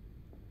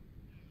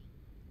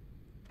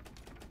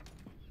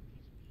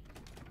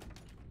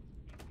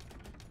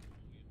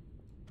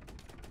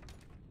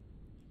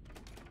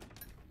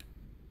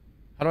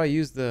 How do I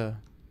use the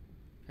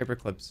paper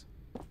clips?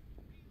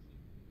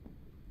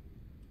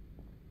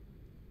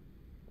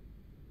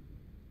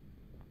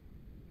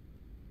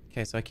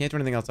 Okay, so I can't do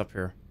anything else up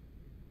here.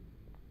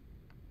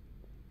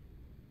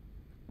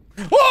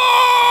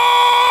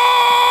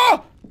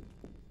 Ah!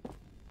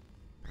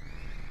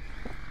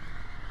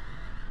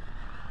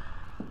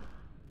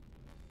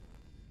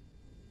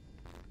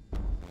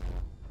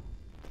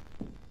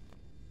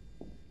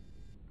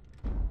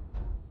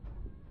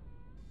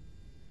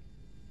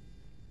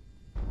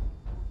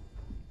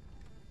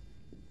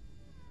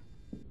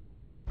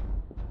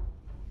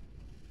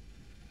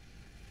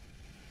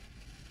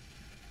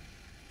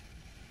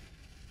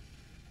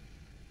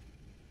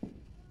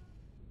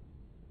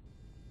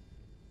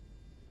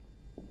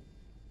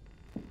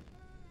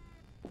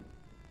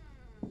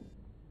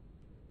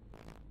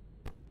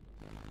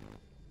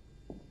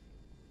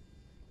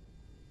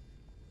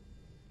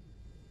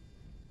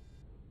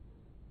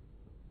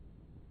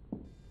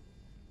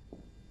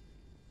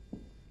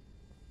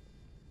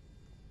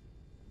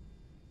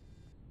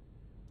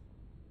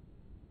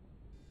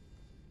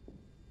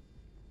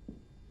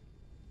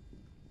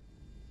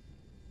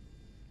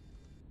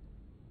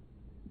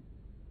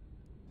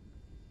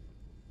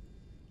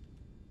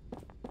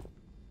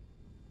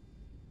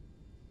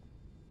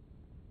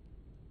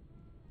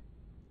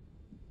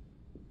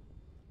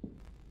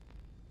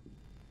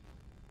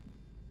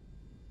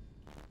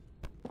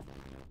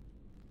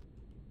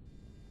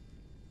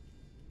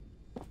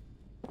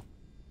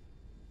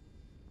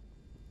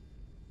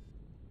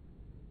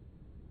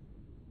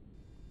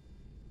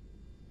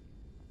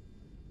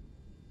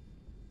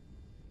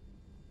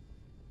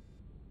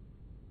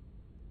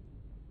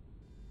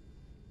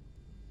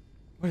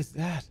 What is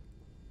that?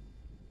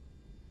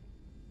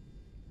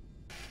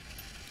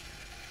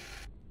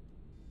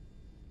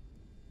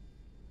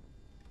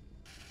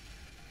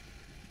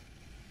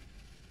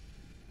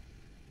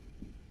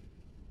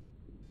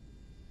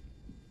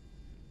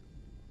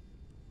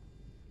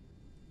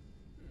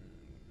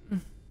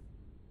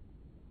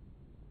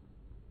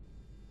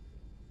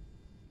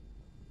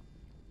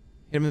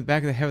 Hit him in the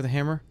back of the head with a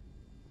hammer.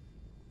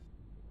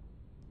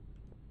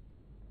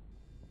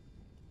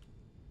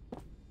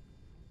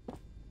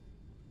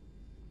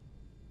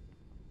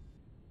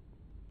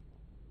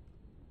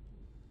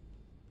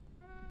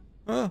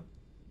 Oh,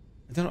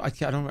 I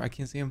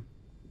can't see him.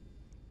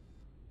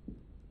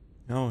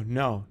 No,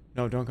 no,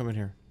 no, don't come in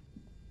here.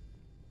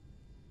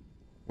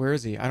 Where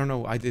is he? I don't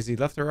know. Is he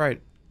left or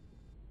right?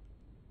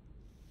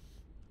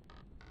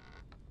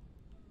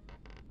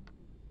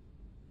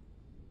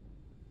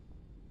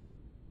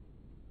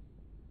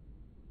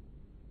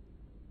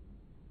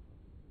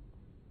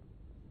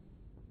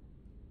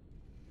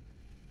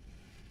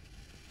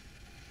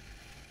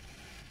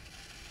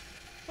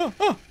 Oh,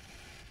 oh.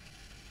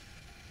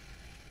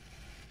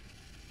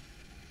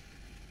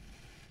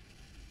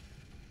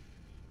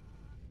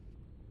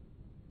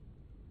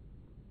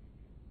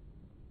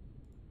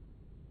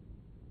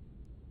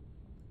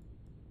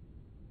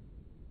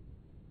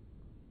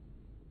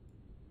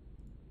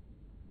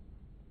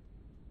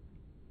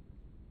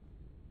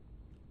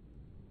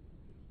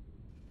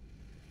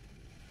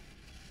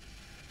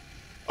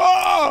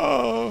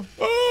 Oh,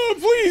 oh,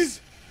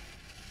 please.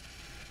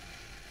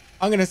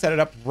 I'm going to set it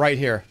up right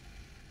here.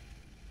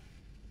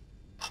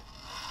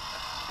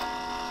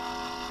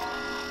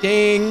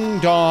 Ding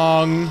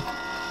dong.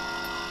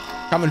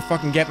 Come and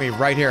fucking get me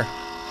right here.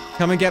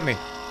 Come and get me.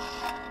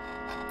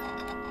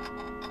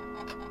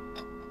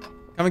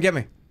 Come and get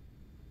me.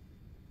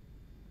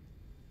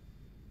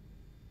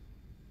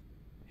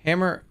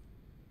 Hammer.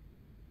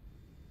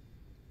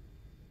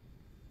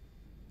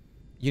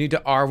 You need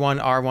to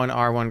R1, R1,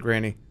 R1,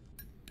 Granny.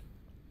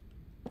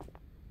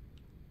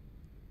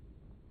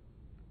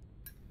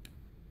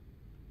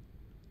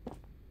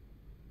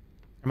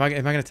 Am I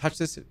gonna touch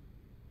this?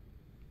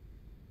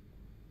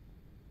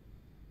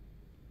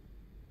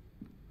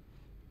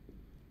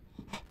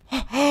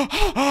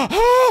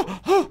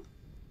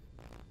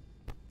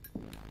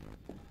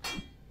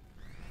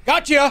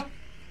 Gotcha!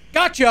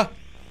 Gotcha!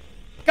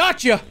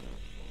 Gotcha!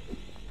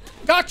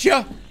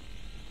 Gotcha!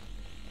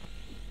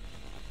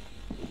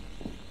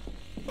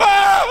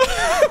 Ah!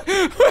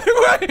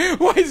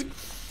 What is...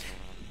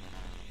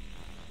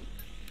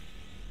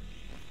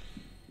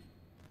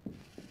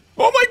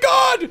 Oh my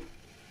god!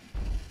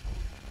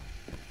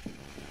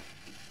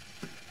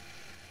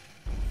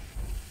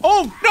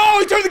 Oh no!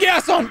 He turned the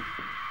gas on!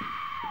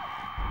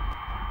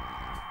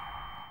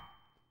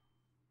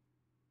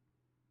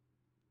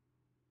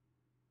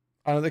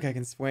 I don't think I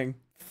can swing.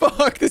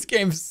 Fuck, this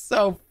game's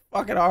so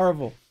fucking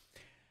horrible.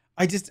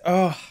 I just,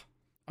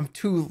 I'm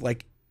too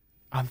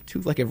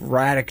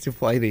erratic to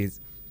play these.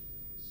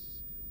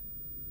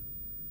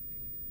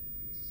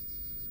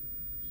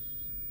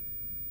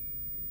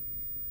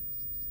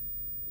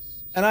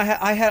 And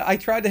I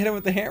tried to hit him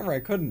with the hammer, I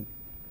couldn't.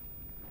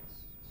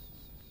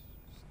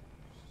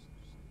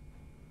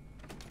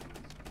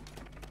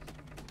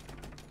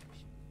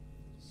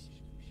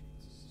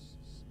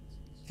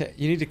 Okay,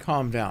 you need to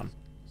calm down.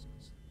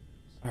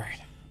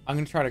 Alright, I'm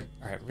gonna try to,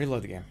 alright,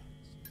 reload the game.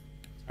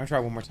 I'm gonna try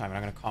one more time and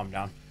I'm gonna calm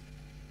down.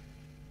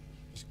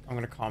 I'm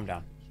gonna calm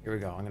down. Here we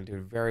go, I'm gonna do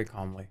it very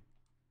calmly.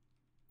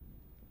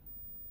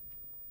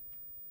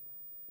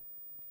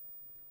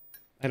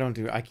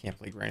 I can't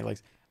play Granny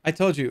Legs. I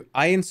told you,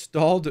 I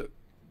installed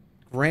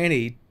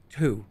Granny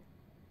 2.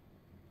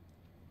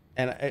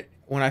 And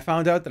when I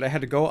found out that I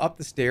had to go up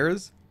the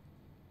stairs,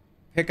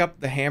 pick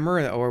up the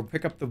hammer or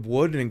pick up the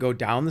wood and go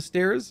down the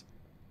stairs,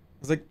 I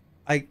was like,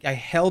 I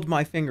held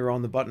my finger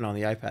on the button on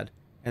the iPad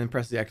and then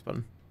pressed the X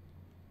button.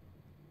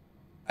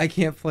 I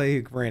can't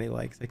play Granny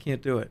Legs. I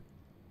can't do it.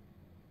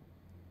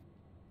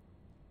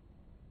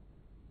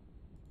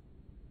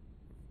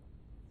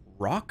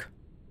 Rock?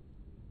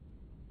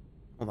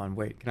 Hold on,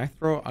 wait. Can I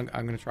throw... I'm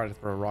going to try to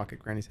throw a rock at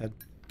Granny's head.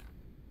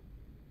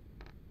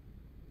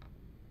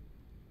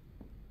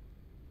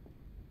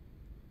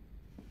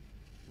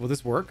 Will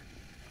this work?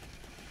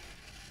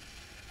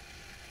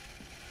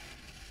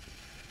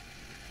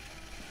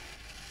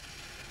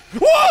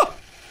 Whoa!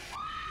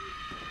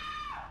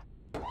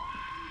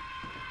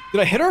 Did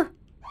I hit her?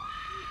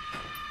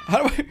 How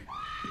do I...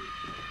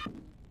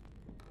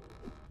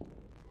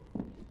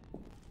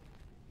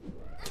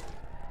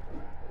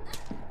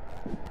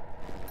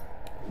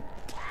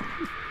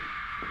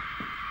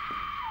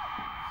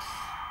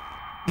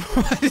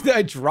 Why did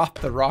I drop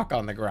the rock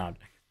on the ground?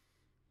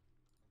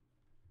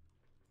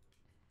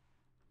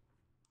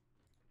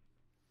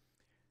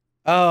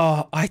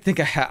 Oh, I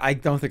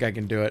don't think I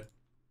can do it.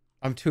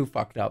 I'm too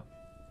fucked up.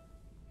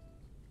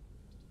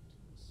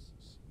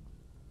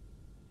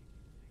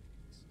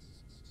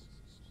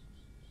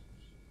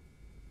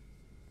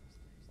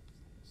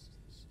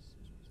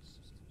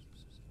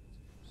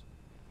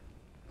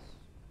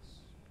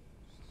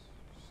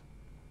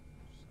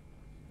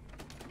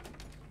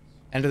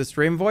 End of the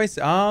stream voice?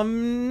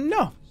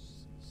 No.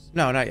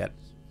 No, not yet.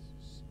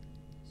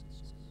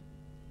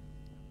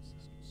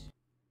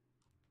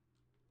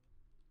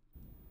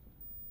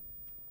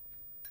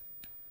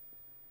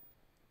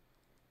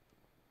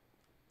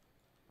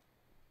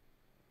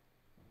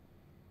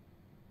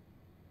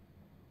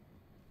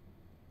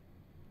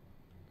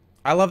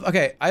 I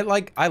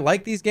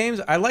like these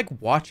games. I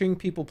like watching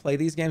people play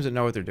these games and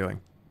know what they're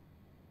doing.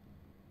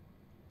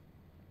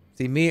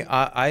 See me,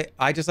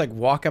 I just like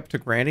walk up to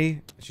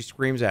Granny and she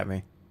screams at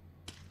me.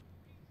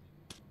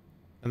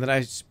 And then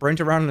I sprint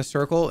around in a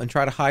circle and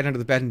try to hide under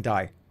the bed and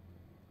die.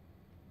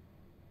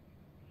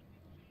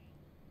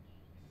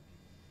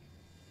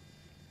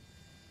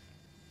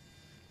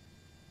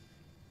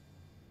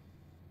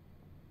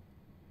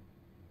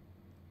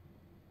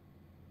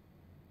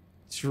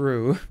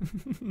 True.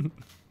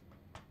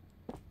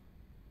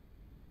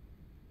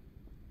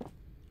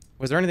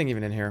 Was there anything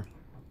even in here?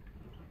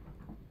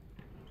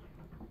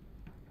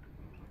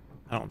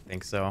 I don't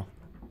think so.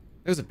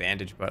 There's a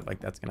bandage, but like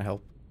that's gonna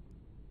help.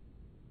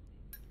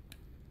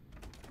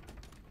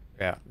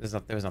 Yeah,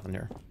 there was nothing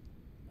here.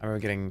 I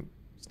remember getting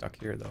stuck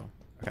here though.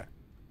 Okay.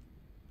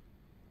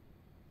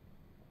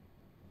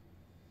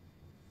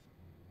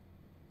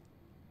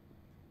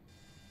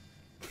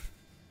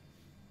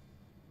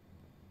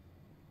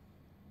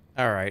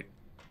 All right.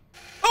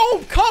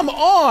 Oh, come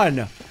on!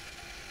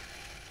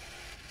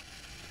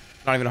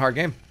 Not even a hard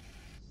game.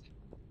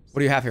 What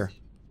do you have here?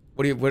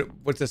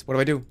 What's this? What do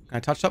I do? Can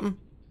I touch something?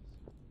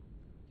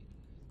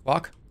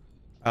 Lock?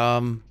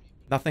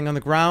 Nothing on the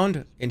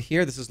ground. In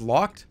here, this is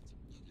locked.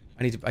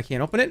 I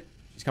can't open it.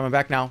 She's coming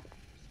back now.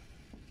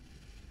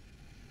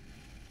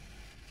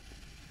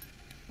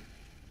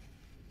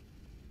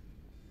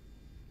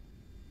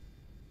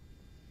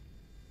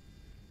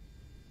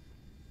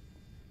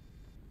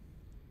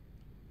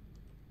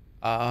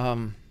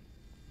 I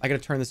gotta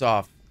turn this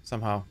off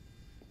somehow.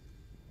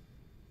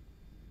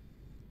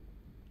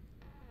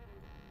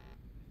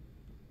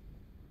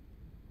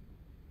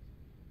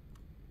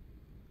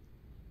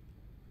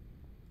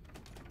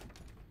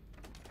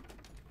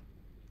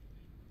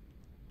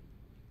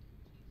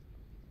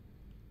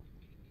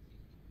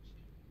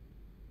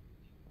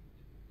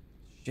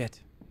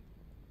 Shit.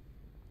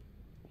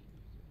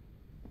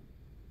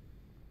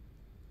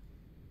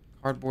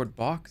 Cardboard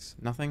box?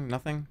 Nothing?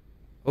 Nothing?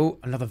 Oh,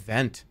 another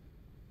vent.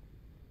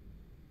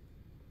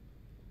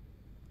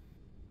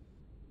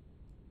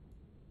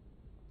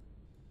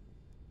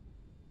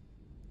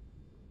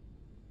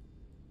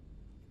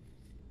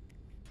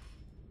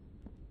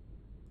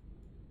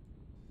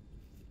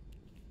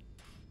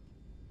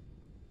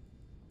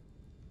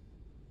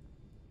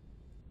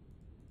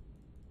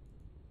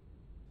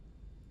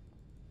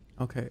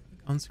 Okay,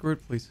 unscrew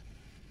it, please.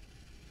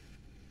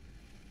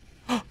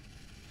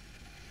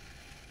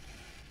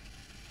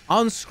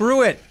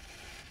 Unscrew it!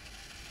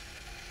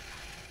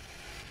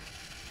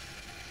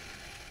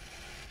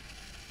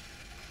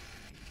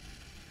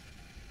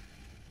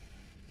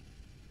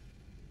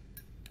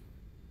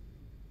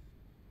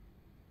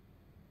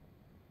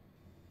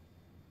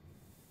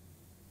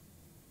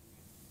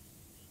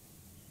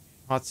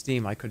 Hot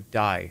steam, I could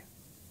die.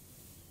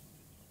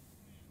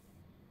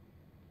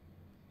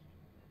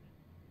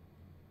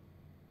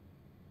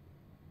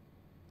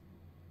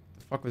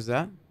 The fuck was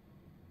that?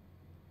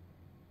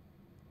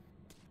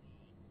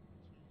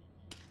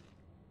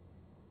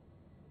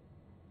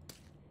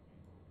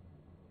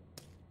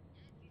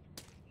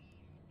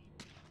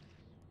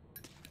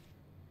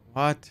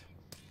 What?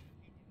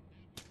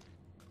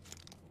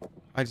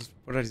 What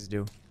did I just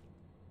do?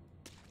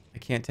 I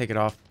can't take it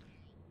off.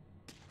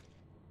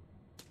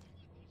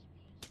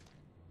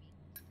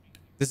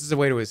 This is a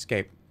way to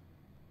escape.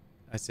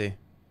 I see.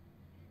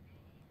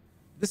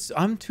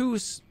 I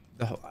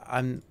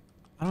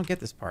don't get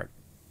this part.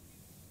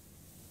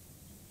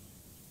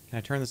 Can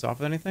I turn this off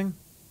with anything?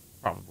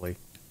 Probably.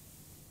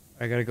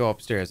 I gotta go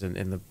upstairs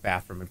in the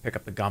bathroom and pick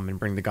up the gum and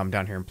bring the gum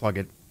down here and plug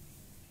it.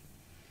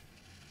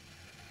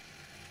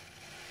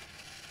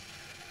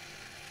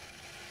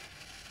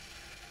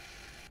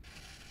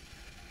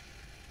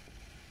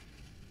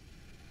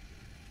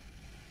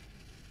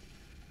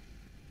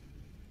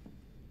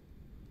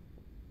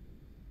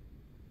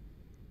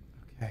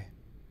 Okay.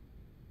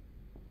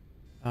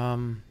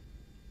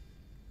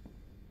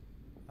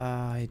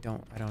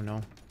 I don't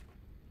know.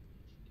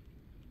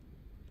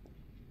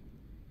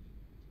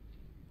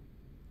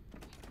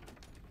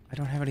 I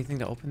don't have anything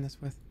to open this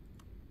with.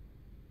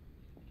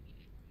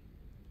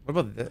 What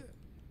about the...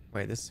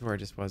 Wait, this is where I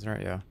just was,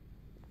 right? Yeah.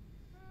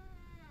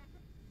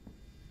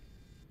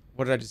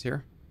 What did I just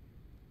hear?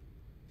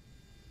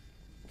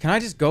 Can I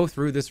just go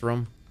through this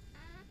room?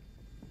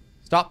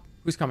 Stop.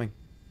 Who's coming?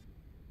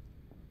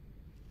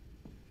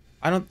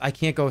 I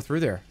can't go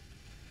through there.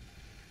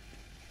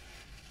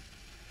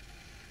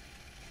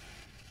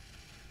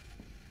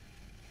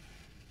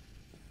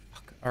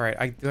 Fuck. All right,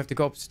 I do have to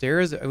go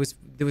upstairs. There was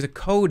a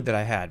code that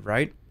I had,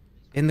 right?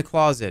 In the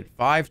closet.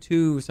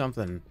 52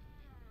 something.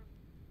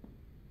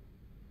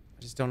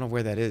 I just don't know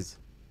where that is.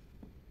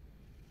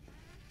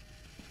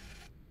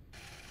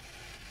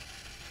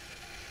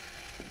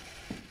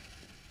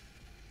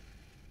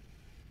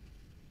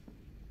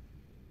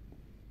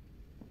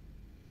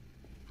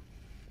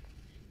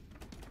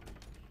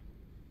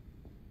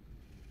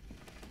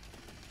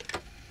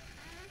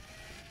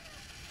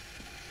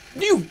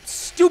 You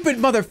stupid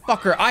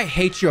motherfucker! I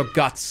hate your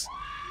guts.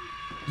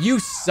 You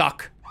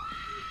suck.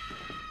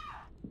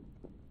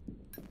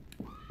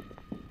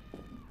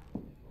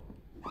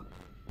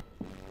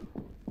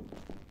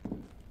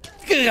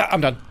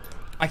 I'm done.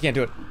 I can't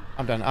do it.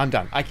 I'm done. I'm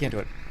done. I can't do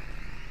it.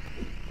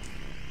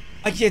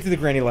 I can't do the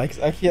granny legs.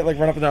 I can't like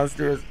run up and down the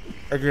stairs.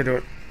 I can't do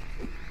it.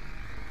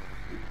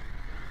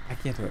 I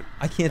can't do it.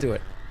 I can't do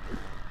it.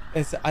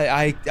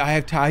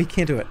 I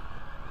can't do it.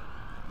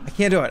 I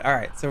can't do it. All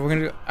right. So we're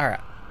gonna do. All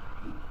right.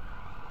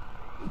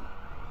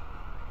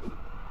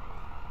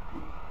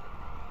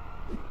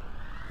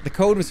 The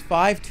code was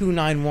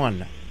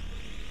 5291.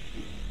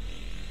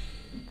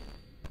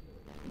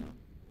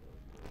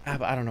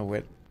 But I don't know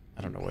where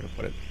to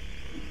put it.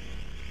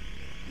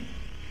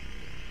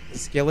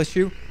 Skill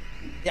issue?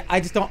 Yeah, I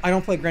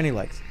don't play Granny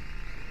Legs.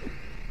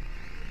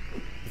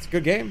 It's a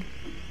good game.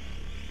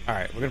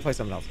 Alright, we're gonna play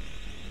something else.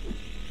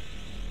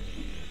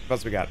 What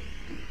else we got?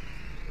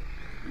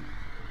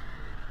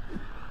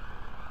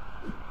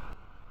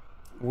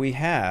 We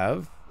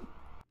have...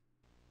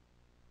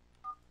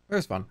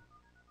 There's fun.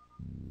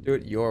 Do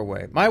it your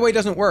way. My way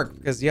doesn't work,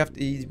 because you have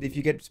to... If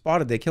you get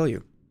spotted, they kill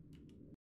you.